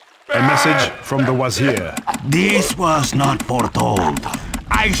 A message from the Wazir. This was not foretold.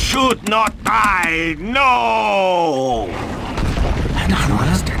 I should not die! No! نحن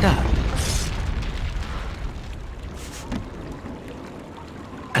على استعداد.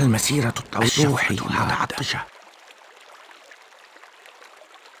 المسيرة الطويلة متعطشة.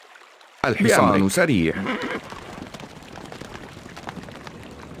 الحصان سريع.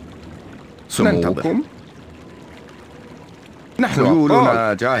 سموكم. نحن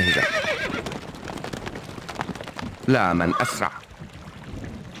خيولنا جاهزة. لا من أسرع.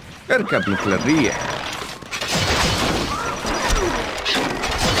 اركب مثل الريح.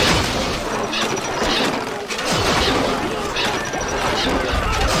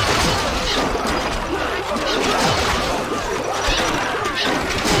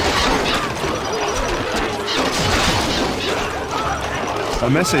 A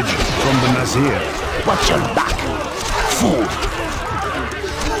message from the Nazir. Watch your back, fool.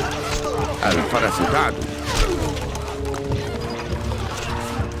 الفرس تعدو.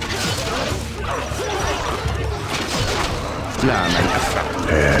 لا من أسرع.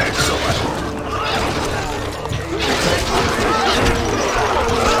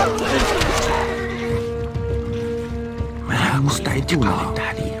 مستعدون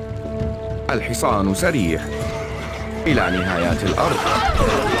للتحرير. الحصان سريع إلى نهايات الأرض.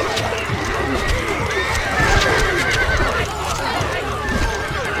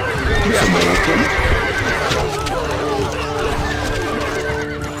 بأمركم.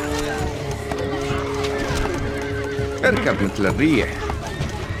 اركب مثل الريح.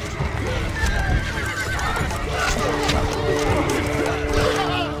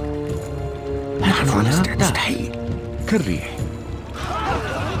 نحن على استعداد. مستحيل كالريح.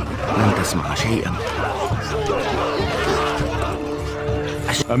 لن تسمع شيئا.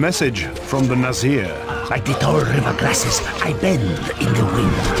 A message from the Nazir. Like the tall river grasses, I bend in the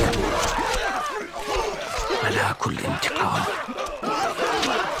wind. ملاك الانتقام.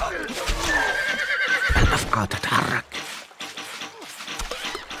 الأفعى تتحرك.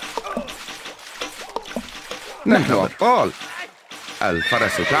 نحن أبطال.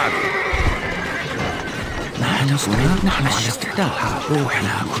 الفرس تعدو. نحن على استعداد.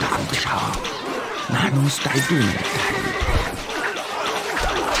 روحنا كل عطشها. نحن مستعدون للتحرير.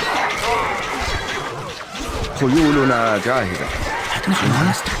 خيولنا جاهزة. نحن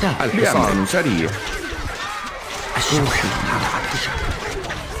على استعداد. الحصان سريع. الشمس متعطشة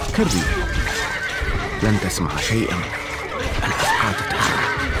كالريح. لن تسمع شيئا. الأفعى تتحرك.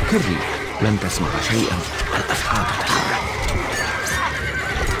 كالريح. لن تسمع شيئا. الأفعى تتحرك.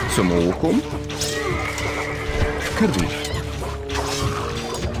 سموكم. كالريح.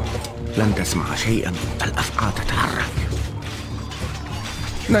 لن تسمع شيئا. الأفعى تتحرك.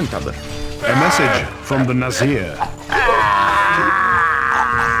 ننتظر. A message from the Nazir.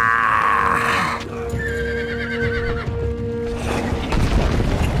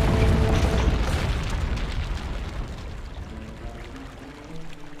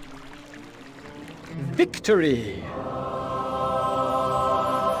 Victory!